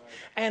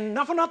 And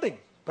not for nothing,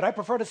 but I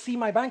prefer to see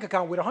my bank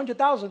account with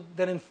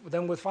 $100,000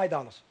 than with $5.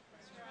 Amen,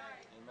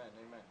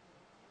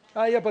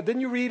 amen. Yeah, but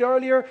didn't you read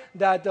earlier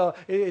that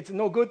it's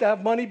no good to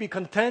have money, be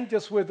content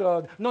just with...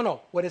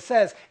 No. What it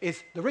says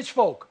is the rich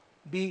folk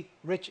be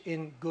rich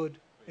in good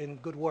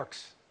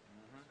works.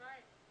 Mm-hmm.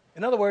 Right.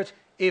 In other words,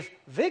 if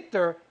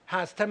Victor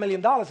has $10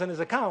 million in his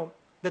account,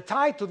 the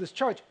tithe to this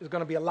church is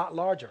going to be a lot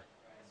larger.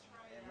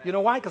 Right. You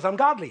know why? Because I'm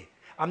godly.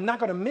 I'm not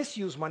going to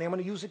misuse money. I'm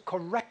going to use it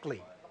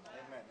correctly.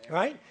 Amen.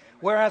 Right? Amen.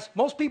 Whereas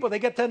most people, they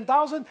get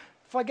 $10,000,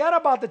 forget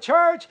about the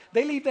church.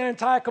 They leave their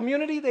entire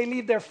community. They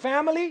leave their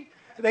family.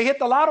 They hit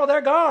the lotto,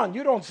 they're gone.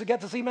 You don't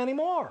get to see them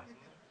anymore.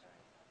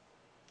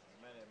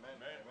 Amen.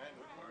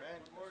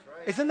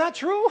 Isn't that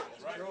true?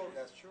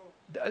 That's true.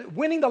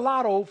 Winning the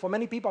lotto for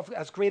many people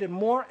has created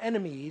more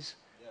enemies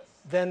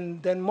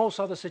than most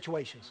other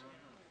situations.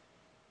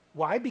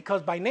 Why?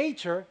 Because by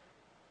nature,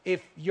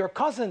 if your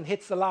cousin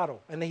hits the lotto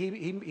and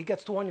he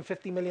gets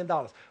 $250 million,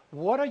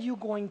 what are you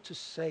going to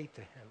say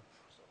to him?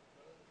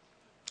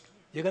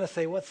 You're going to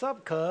say, "What's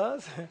up,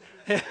 cuz?"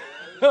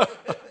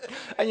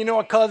 And you know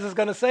what cuz is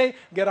going to say?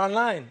 Get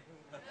online.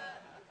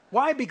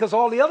 Why? Because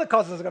all the other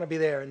cousins are going to be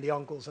there, and the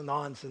uncles and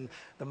aunts and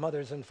the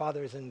mothers and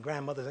fathers and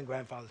grandmothers and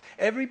grandfathers.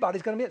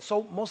 Everybody's going to be there.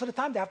 So most of the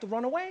time they have to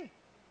run away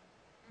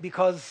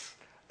because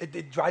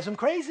it drives them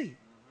crazy.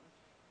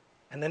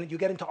 And then you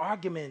get into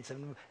arguments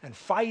and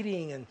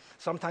fighting, and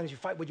sometimes you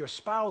fight with your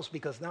spouse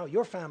because now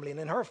your family and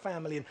then her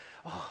family. And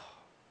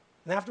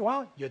after a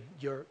while,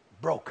 you're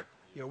broke.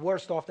 You're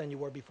worse off than you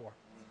were before.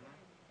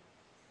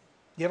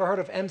 You ever heard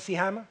of MC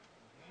Hammer?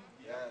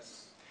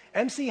 Yes.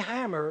 MC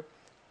Hammer,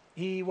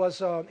 he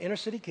was an inner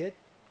city kid,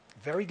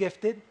 very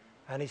gifted,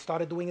 and he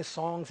started doing his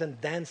songs and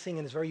dancing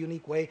in his very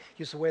unique way.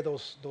 He used to wear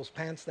those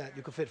pants that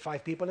you could fit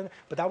 5 people in,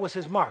 but that was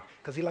his mark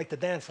because he liked to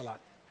dance a lot.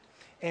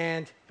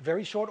 And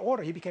very short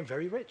order, he became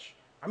very rich.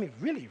 I mean,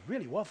 really,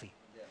 really wealthy.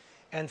 Yes.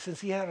 And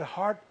since he had a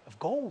heart of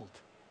gold,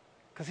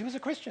 because he was a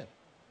Christian,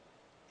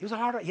 he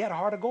had a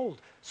heart of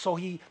gold. So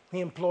he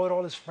employed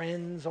all his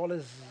friends, all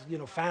his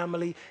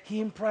family. He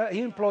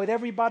employed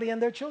everybody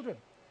and their children.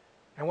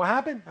 And what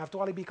happened? After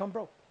all, he became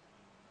broke.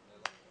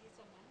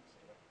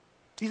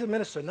 He's a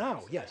minister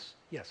now, yes.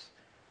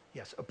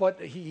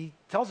 But he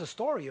tells a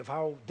story of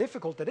how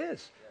difficult it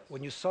is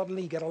when you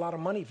suddenly get a lot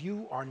of money. If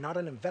you are not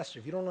an investor,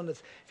 if you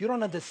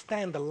don't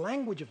understand the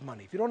language of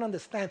money, if you don't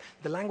understand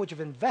the language of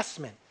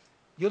investment,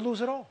 you'll lose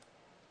it all.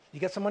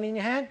 You get some money in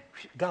your hand,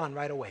 gone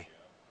right away.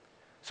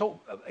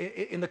 So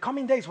in the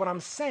coming days, what I'm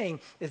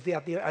saying is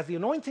that as the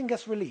anointing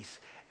gets released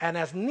and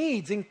as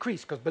needs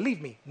increase, because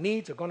believe me,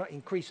 needs are going to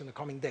increase in the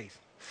coming days.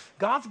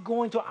 God's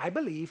going to, I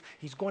believe,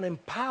 he's going to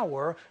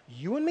empower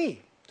you and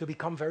me to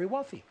become very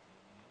wealthy.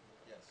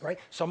 Yes. Right?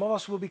 Some of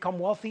us will become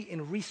wealthy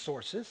in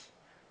resources,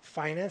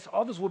 finance.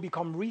 Others will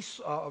become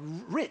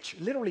rich,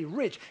 literally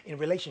rich in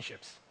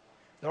relationships.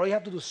 All you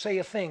have to do is say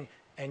a thing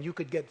and you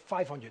could get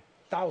 500,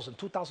 1,000,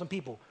 2,000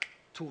 people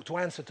to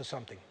answer to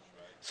something.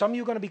 Some of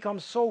you are going to become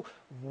so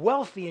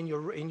wealthy in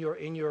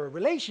your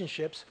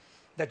relationships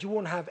that you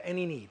won't have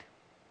any need.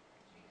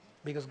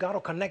 Because God will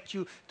connect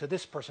you to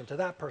this person, to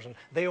that person.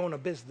 They own a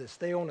business.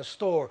 They own a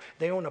store.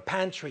 They own a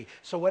pantry.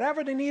 So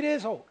whatever the need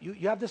is,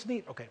 you have this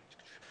need? Okay.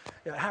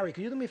 Harry,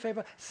 can you do me a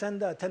favor?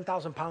 Send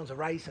 10,000 pounds of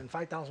rice and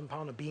 5,000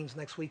 pounds of beans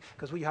next week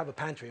because we have a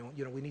pantry.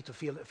 We need to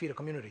feed a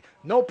community.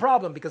 No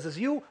problem, because it's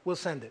you, we'll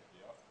send it.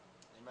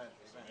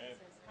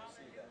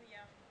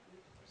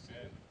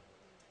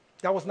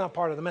 That was not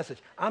part of the message.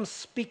 I'm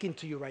speaking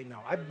to you right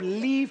now. I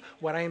believe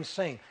what I am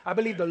saying. I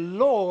believe the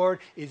Lord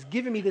is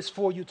giving me this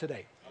for you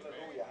today.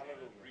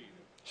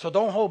 So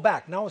don't hold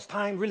back. Now it's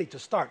time really to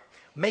start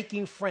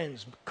making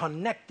friends,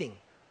 connecting.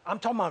 I'm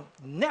talking about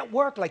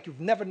network like you've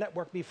never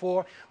networked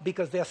before,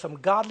 because there's some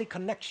godly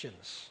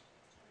connections.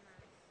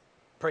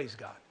 Praise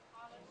God.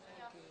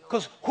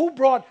 Because who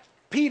brought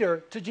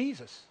Peter to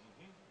Jesus?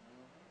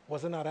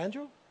 Was it not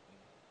Andrew?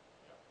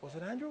 Was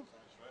it Andrew?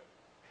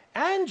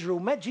 Andrew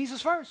met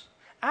Jesus first.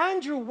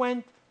 Andrew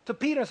went to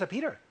Peter and said,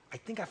 "Peter, I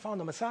think I found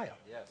the Messiah.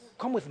 Yes.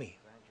 Come with me.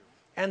 Andrew.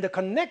 And the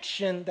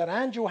connection that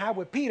Andrew had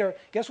with Peter,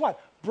 guess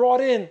what?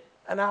 Brought in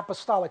an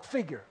apostolic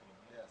figure.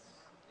 Yes.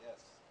 Yes.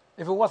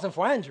 If it wasn't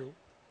for Andrew,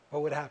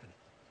 what would happen?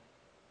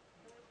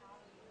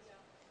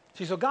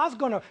 See, so God's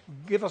going to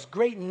give us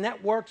great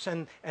networks,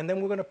 and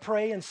then we're going to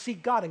pray and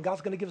seek God, and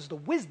God's going to give us the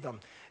wisdom,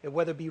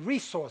 whether it be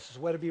resources,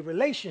 whether it be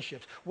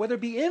relationships, whether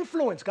it be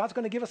influence. God's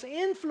going to give us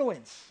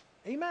influence.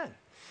 Amen.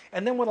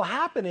 And then what will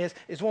happen is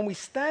when we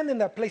stand in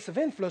that place of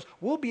influence,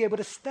 we'll be able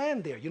to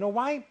stand there. You know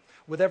why?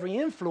 With every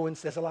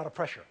influence, there's a lot of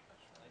pressure.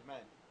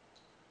 Amen.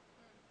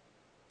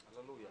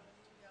 Hallelujah.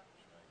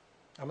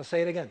 I'm going to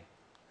say it again.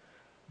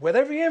 With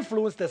every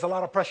influence, there's a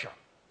lot of pressure.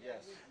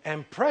 Yes.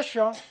 And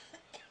pressure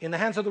in the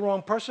hands of the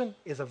wrong person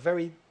is a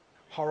very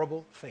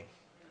horrible thing.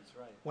 That's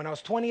right. When I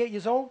was 28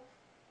 years old,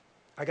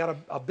 I got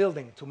a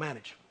building to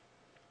manage.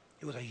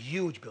 It was a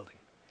huge building.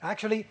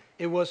 Actually,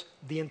 it was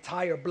the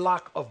entire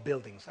block of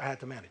buildings I had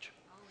to manage.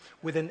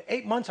 Within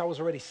 8 months, I was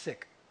already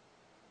sick.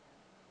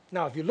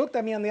 Now, if you looked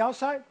at me on the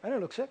outside, I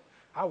didn't look sick.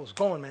 I was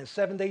going, man,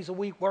 7 days a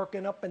week,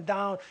 working up and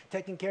down,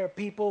 taking care of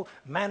people,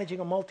 managing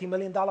a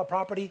multi-million-dollar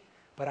property.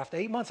 But after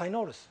 8 months, I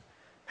noticed,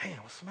 man,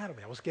 what's the matter with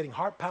me? I was getting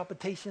heart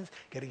palpitations,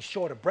 getting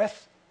short of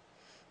breath.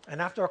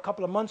 And after a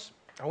couple of months,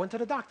 I went to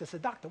the doctor. I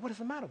said, doctor, what is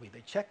the matter with you?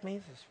 They checked me. He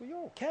says, well,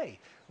 you're okay.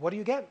 What do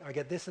you get? I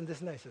get this and this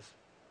and that. He says,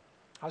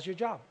 how's your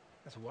job?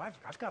 I said, well,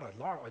 I've got a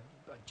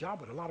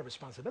job with a lot of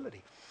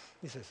responsibility.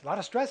 He says, a lot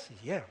of stress? He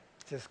says, yeah.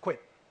 He says,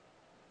 quit.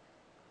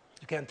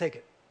 You can't take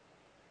it.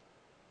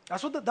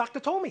 That's what the doctor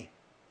told me.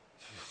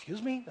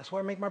 Excuse me, that's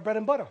where I make my bread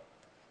and butter.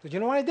 But you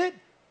know what I did?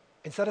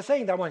 Instead of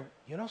saying that, I went,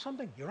 you know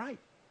something? You're right.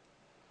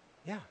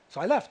 Yeah.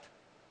 So I left.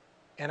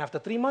 And after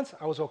 3 months,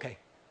 I was okay.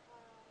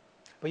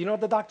 But you know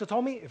what the doctor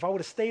told me? If I would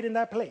have stayed in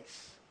that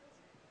place,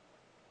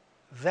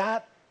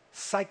 that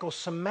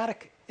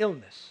psychosomatic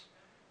illness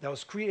that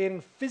was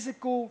creating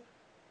physical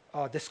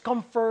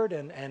discomfort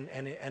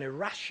and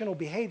irrational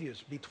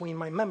behaviors between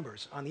my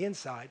members on the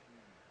inside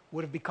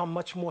would have become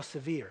much more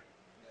severe.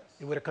 Yes.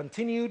 It would have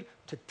continued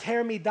to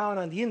tear me down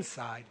on the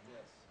inside,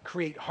 Yes.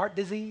 create heart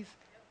disease,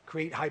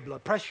 create high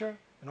blood pressure,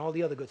 and all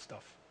the other good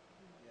stuff.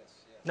 Yes.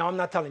 Yes. Now, I'm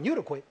not telling you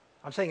to quit.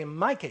 I'm saying in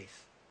my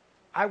case,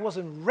 I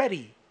wasn't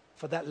ready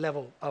for that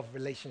level of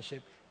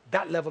relationship,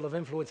 that level of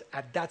influence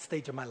at that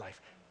stage of my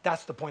life.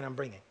 That's the point I'm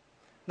bringing.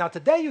 Now,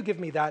 today you give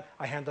me that,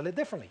 I handle it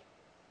differently,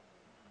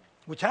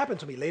 which happened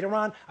to me. Later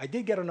on, I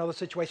did get another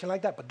situation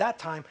like that, but that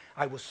time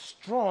I was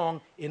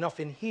strong enough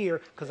in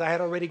here because I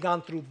had already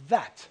gone through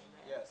that.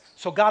 Yes.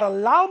 So God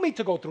allowed me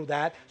to go through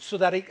that so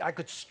that I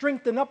could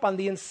strengthen up on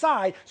the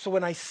inside, so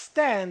when I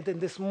stand in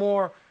this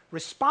more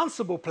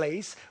responsible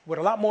place with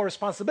a lot more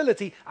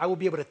responsibility, I will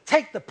be able to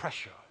take the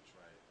pressure.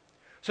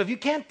 So if you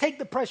can't take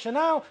the pressure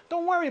now,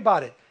 don't worry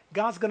about it.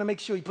 God's going to make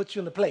sure he puts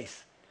you in the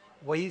place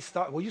where you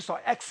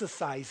start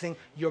exercising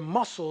your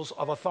muscles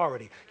of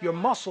authority, your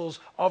muscles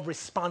of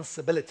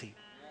responsibility.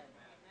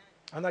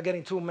 I'm not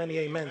getting too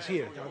many amens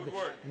here.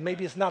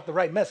 Maybe it's not the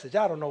right message.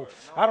 I don't know.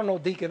 I don't know,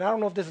 Deacon. I don't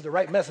know if this is the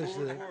right message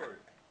today.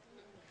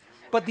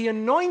 But the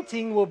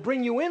anointing will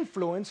bring you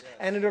influence,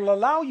 and it'll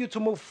allow you to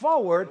move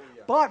forward.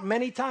 But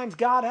many times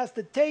God has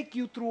to take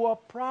you through a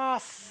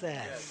process.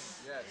 Yes.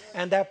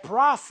 And that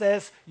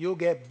process, you'll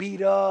get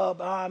beat up,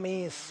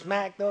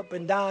 smacked up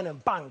and down,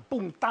 and bang,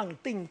 boom, tang,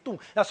 ting, tung.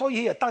 That's all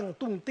you hear, tang,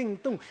 tung, ting,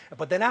 tung.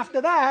 But then after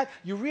that,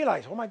 you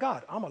realize, oh my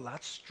God, I'm a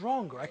lot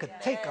stronger. I could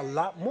take a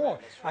lot more.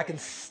 I can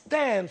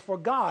stand for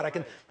God. I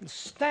can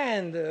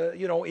stand,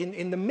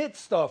 in the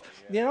midst of,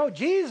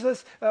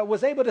 Jesus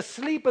was able to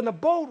sleep in a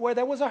boat where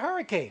there was a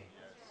hurricane.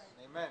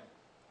 Amen.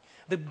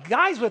 The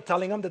guys were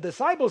telling him, the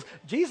disciples,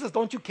 Jesus,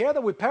 don't you care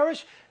that we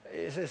perish?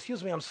 He said,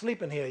 excuse me, I'm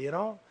sleeping here,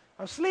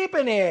 I'm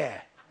sleeping here.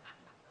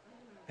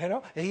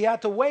 He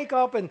had to wake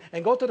up and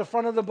go to the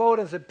front of the boat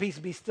and said, peace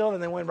be still,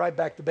 and then went right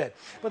back to bed.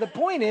 But the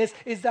point is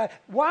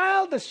that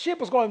while the ship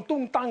was going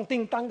tung, tang,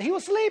 ting, tang, he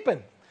was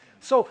sleeping.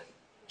 So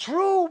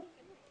true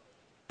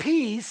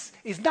peace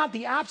is not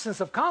the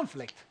absence of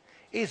conflict.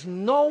 It's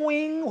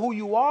knowing who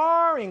you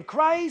are in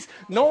Christ,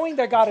 knowing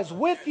that God is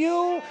with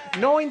you,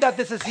 knowing that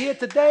this is here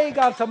today,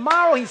 God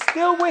tomorrow, he's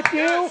still with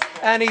you,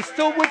 and he's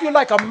still with you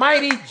like a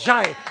mighty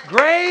giant.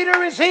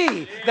 Greater is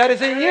he that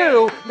is in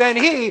you than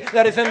he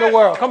that is in the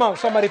world. Come on,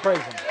 somebody praise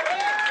him.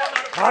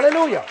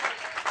 Hallelujah.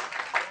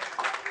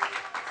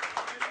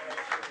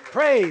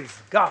 Praise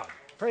God.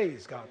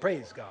 Praise God.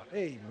 Praise God.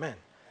 Amen.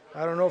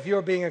 I don't know if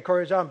you're being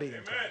encouraged. I'm being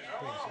encouraged.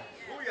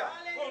 Praise God.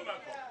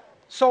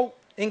 So,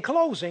 in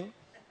closing,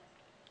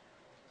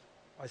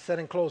 I said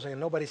in closing,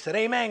 and nobody said,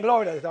 amen,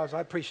 glory to God.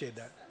 I appreciate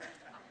that.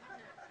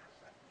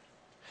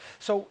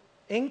 So,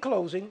 in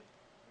closing,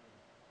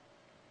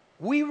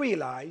 we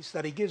realize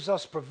that he gives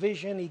us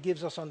provision, he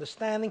gives us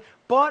understanding,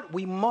 but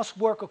we must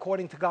work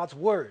according to God's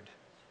word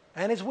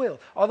and his will.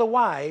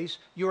 Otherwise,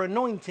 your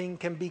anointing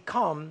can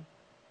become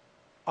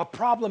a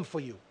problem for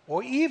you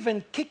or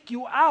even kick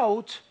you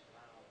out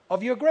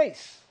of your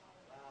grace.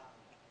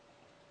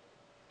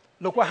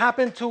 Look what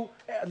happened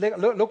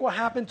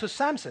to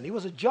Samson. He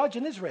was a judge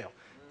in Israel.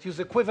 He was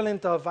the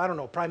equivalent of,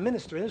 prime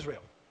minister in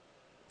Israel.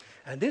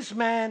 And this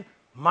man,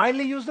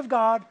 mightily used of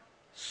God,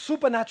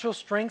 supernatural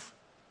strength,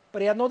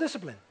 but he had no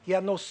discipline. He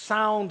had no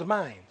sound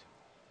mind.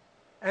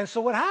 And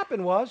so what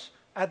happened was,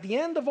 at the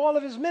end of all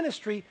of his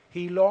ministry,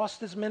 he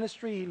lost his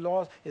ministry.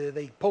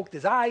 They poked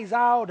his eyes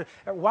out.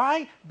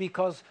 Why?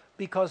 Because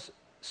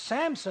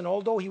Samson,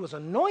 although he was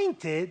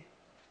anointed,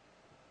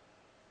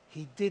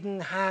 he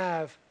didn't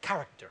have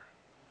character.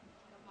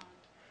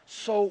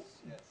 So,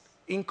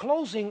 in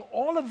closing,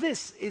 all of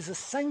this is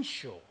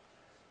essential.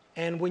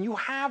 And when you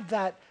have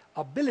that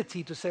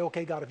ability to say,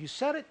 okay, God, if you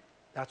said it,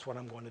 that's what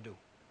I'm going to do.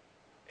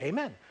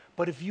 Amen.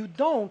 But if you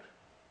don't,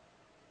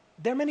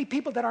 there are many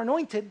people that are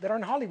anointed that are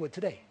in Hollywood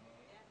today,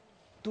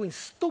 doing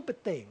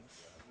stupid things,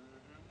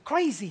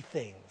 crazy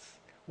things.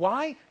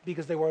 Why?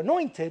 Because they were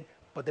anointed,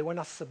 but they were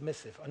not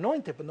submissive.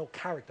 Anointed, but no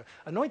character.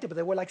 Anointed, but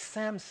they were like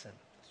Samson.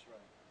 That's right.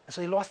 And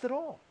so he lost it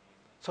all.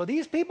 So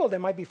these people, they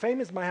might be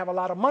famous, might have a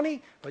lot of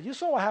money, but you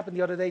saw what happened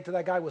the other day to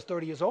that guy who was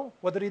 30 years old.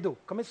 What did he do?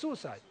 Commit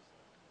suicide.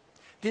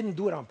 Didn't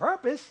do it on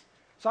purpose.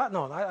 So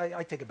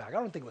I take it back. I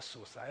don't think it was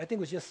suicide. I think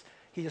it was just,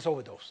 he just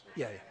overdosed.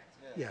 Yeah,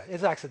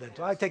 it's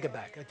accidental. I take it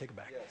back.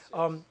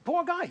 Yes.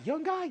 Poor guy,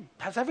 young guy,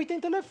 has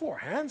everything to live for.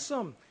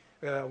 Handsome.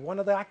 One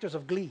of the actors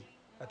of Glee,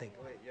 I think.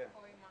 Wait, yeah.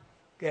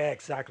 Yeah,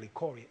 exactly,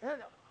 Corey.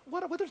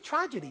 What a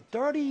tragedy.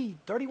 30,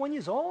 31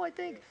 years old, I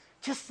think.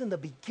 Just in the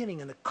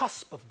beginning, in the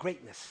cusp of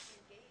greatness.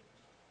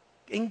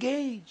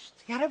 Engaged.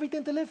 He had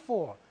everything to live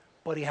for,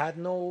 but he had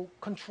no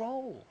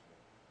control.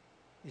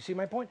 You see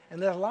my point?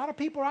 And there's a lot of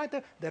people out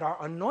there that are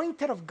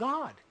anointed of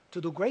God to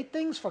do great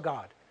things for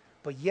God,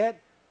 but yet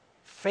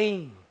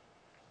fame,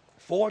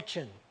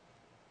 fortune,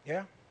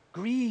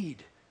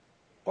 greed,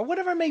 or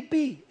whatever it may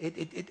be,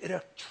 it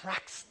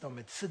attracts them,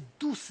 it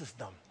seduces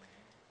them.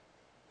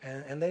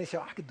 And they say,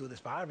 I could do this,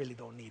 but I really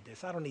don't need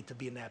this. I don't need to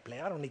be in that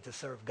place. I don't need to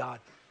serve God.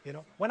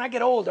 When I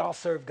get older, I'll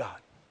serve God.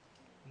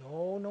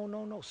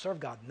 No. Serve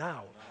God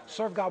now.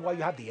 Serve God while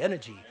you have the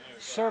energy.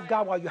 Serve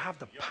God while you have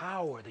the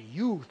power, the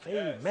youth.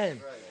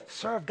 Amen.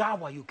 Serve God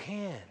while you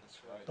can.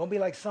 Don't be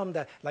like some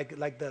that,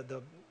 like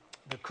the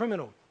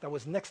criminal that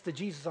was next to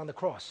Jesus on the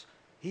cross.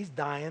 He's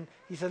dying.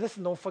 He said,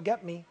 listen, don't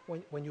forget me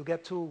when you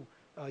get to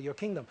your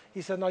kingdom.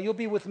 He said, no, you'll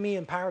be with me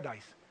in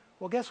paradise.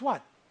 Well, guess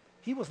what?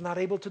 He was not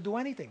able to do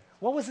anything.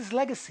 What was his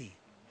legacy?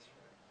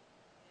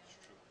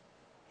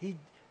 He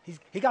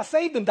got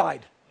saved and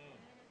died.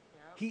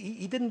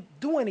 He didn't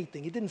do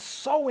anything. He didn't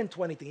sow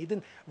into anything. He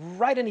didn't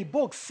write any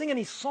books, sing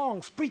any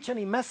songs, preach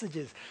any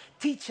messages,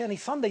 teach any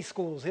Sunday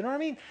schools. You know what I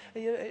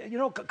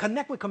mean?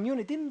 Connect with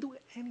community. Didn't do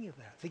any of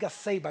that. So he got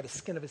saved by the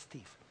skin of his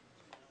teeth.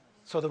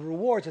 So the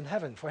rewards in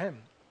heaven for him.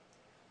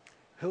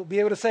 He'll be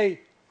able to say,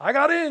 I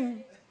got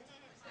in.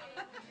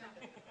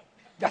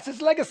 That's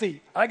his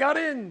legacy. I got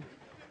in.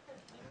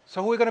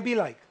 So who are we going to be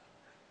like?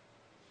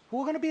 Who are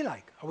we going to be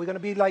like? Are we going to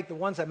be like the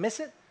ones that miss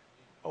it?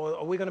 Or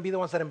are we going to be the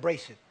ones that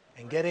embrace it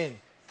and get in?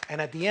 And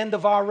at the end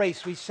of our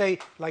race, we say,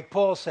 like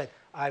Paul said,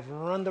 I've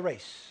run the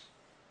race.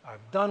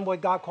 I've done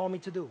what God called me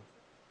to do.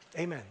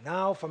 Amen.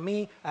 Now, for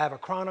me, I have a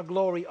crown of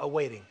glory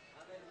awaiting.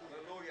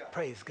 Hallelujah.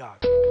 Praise God.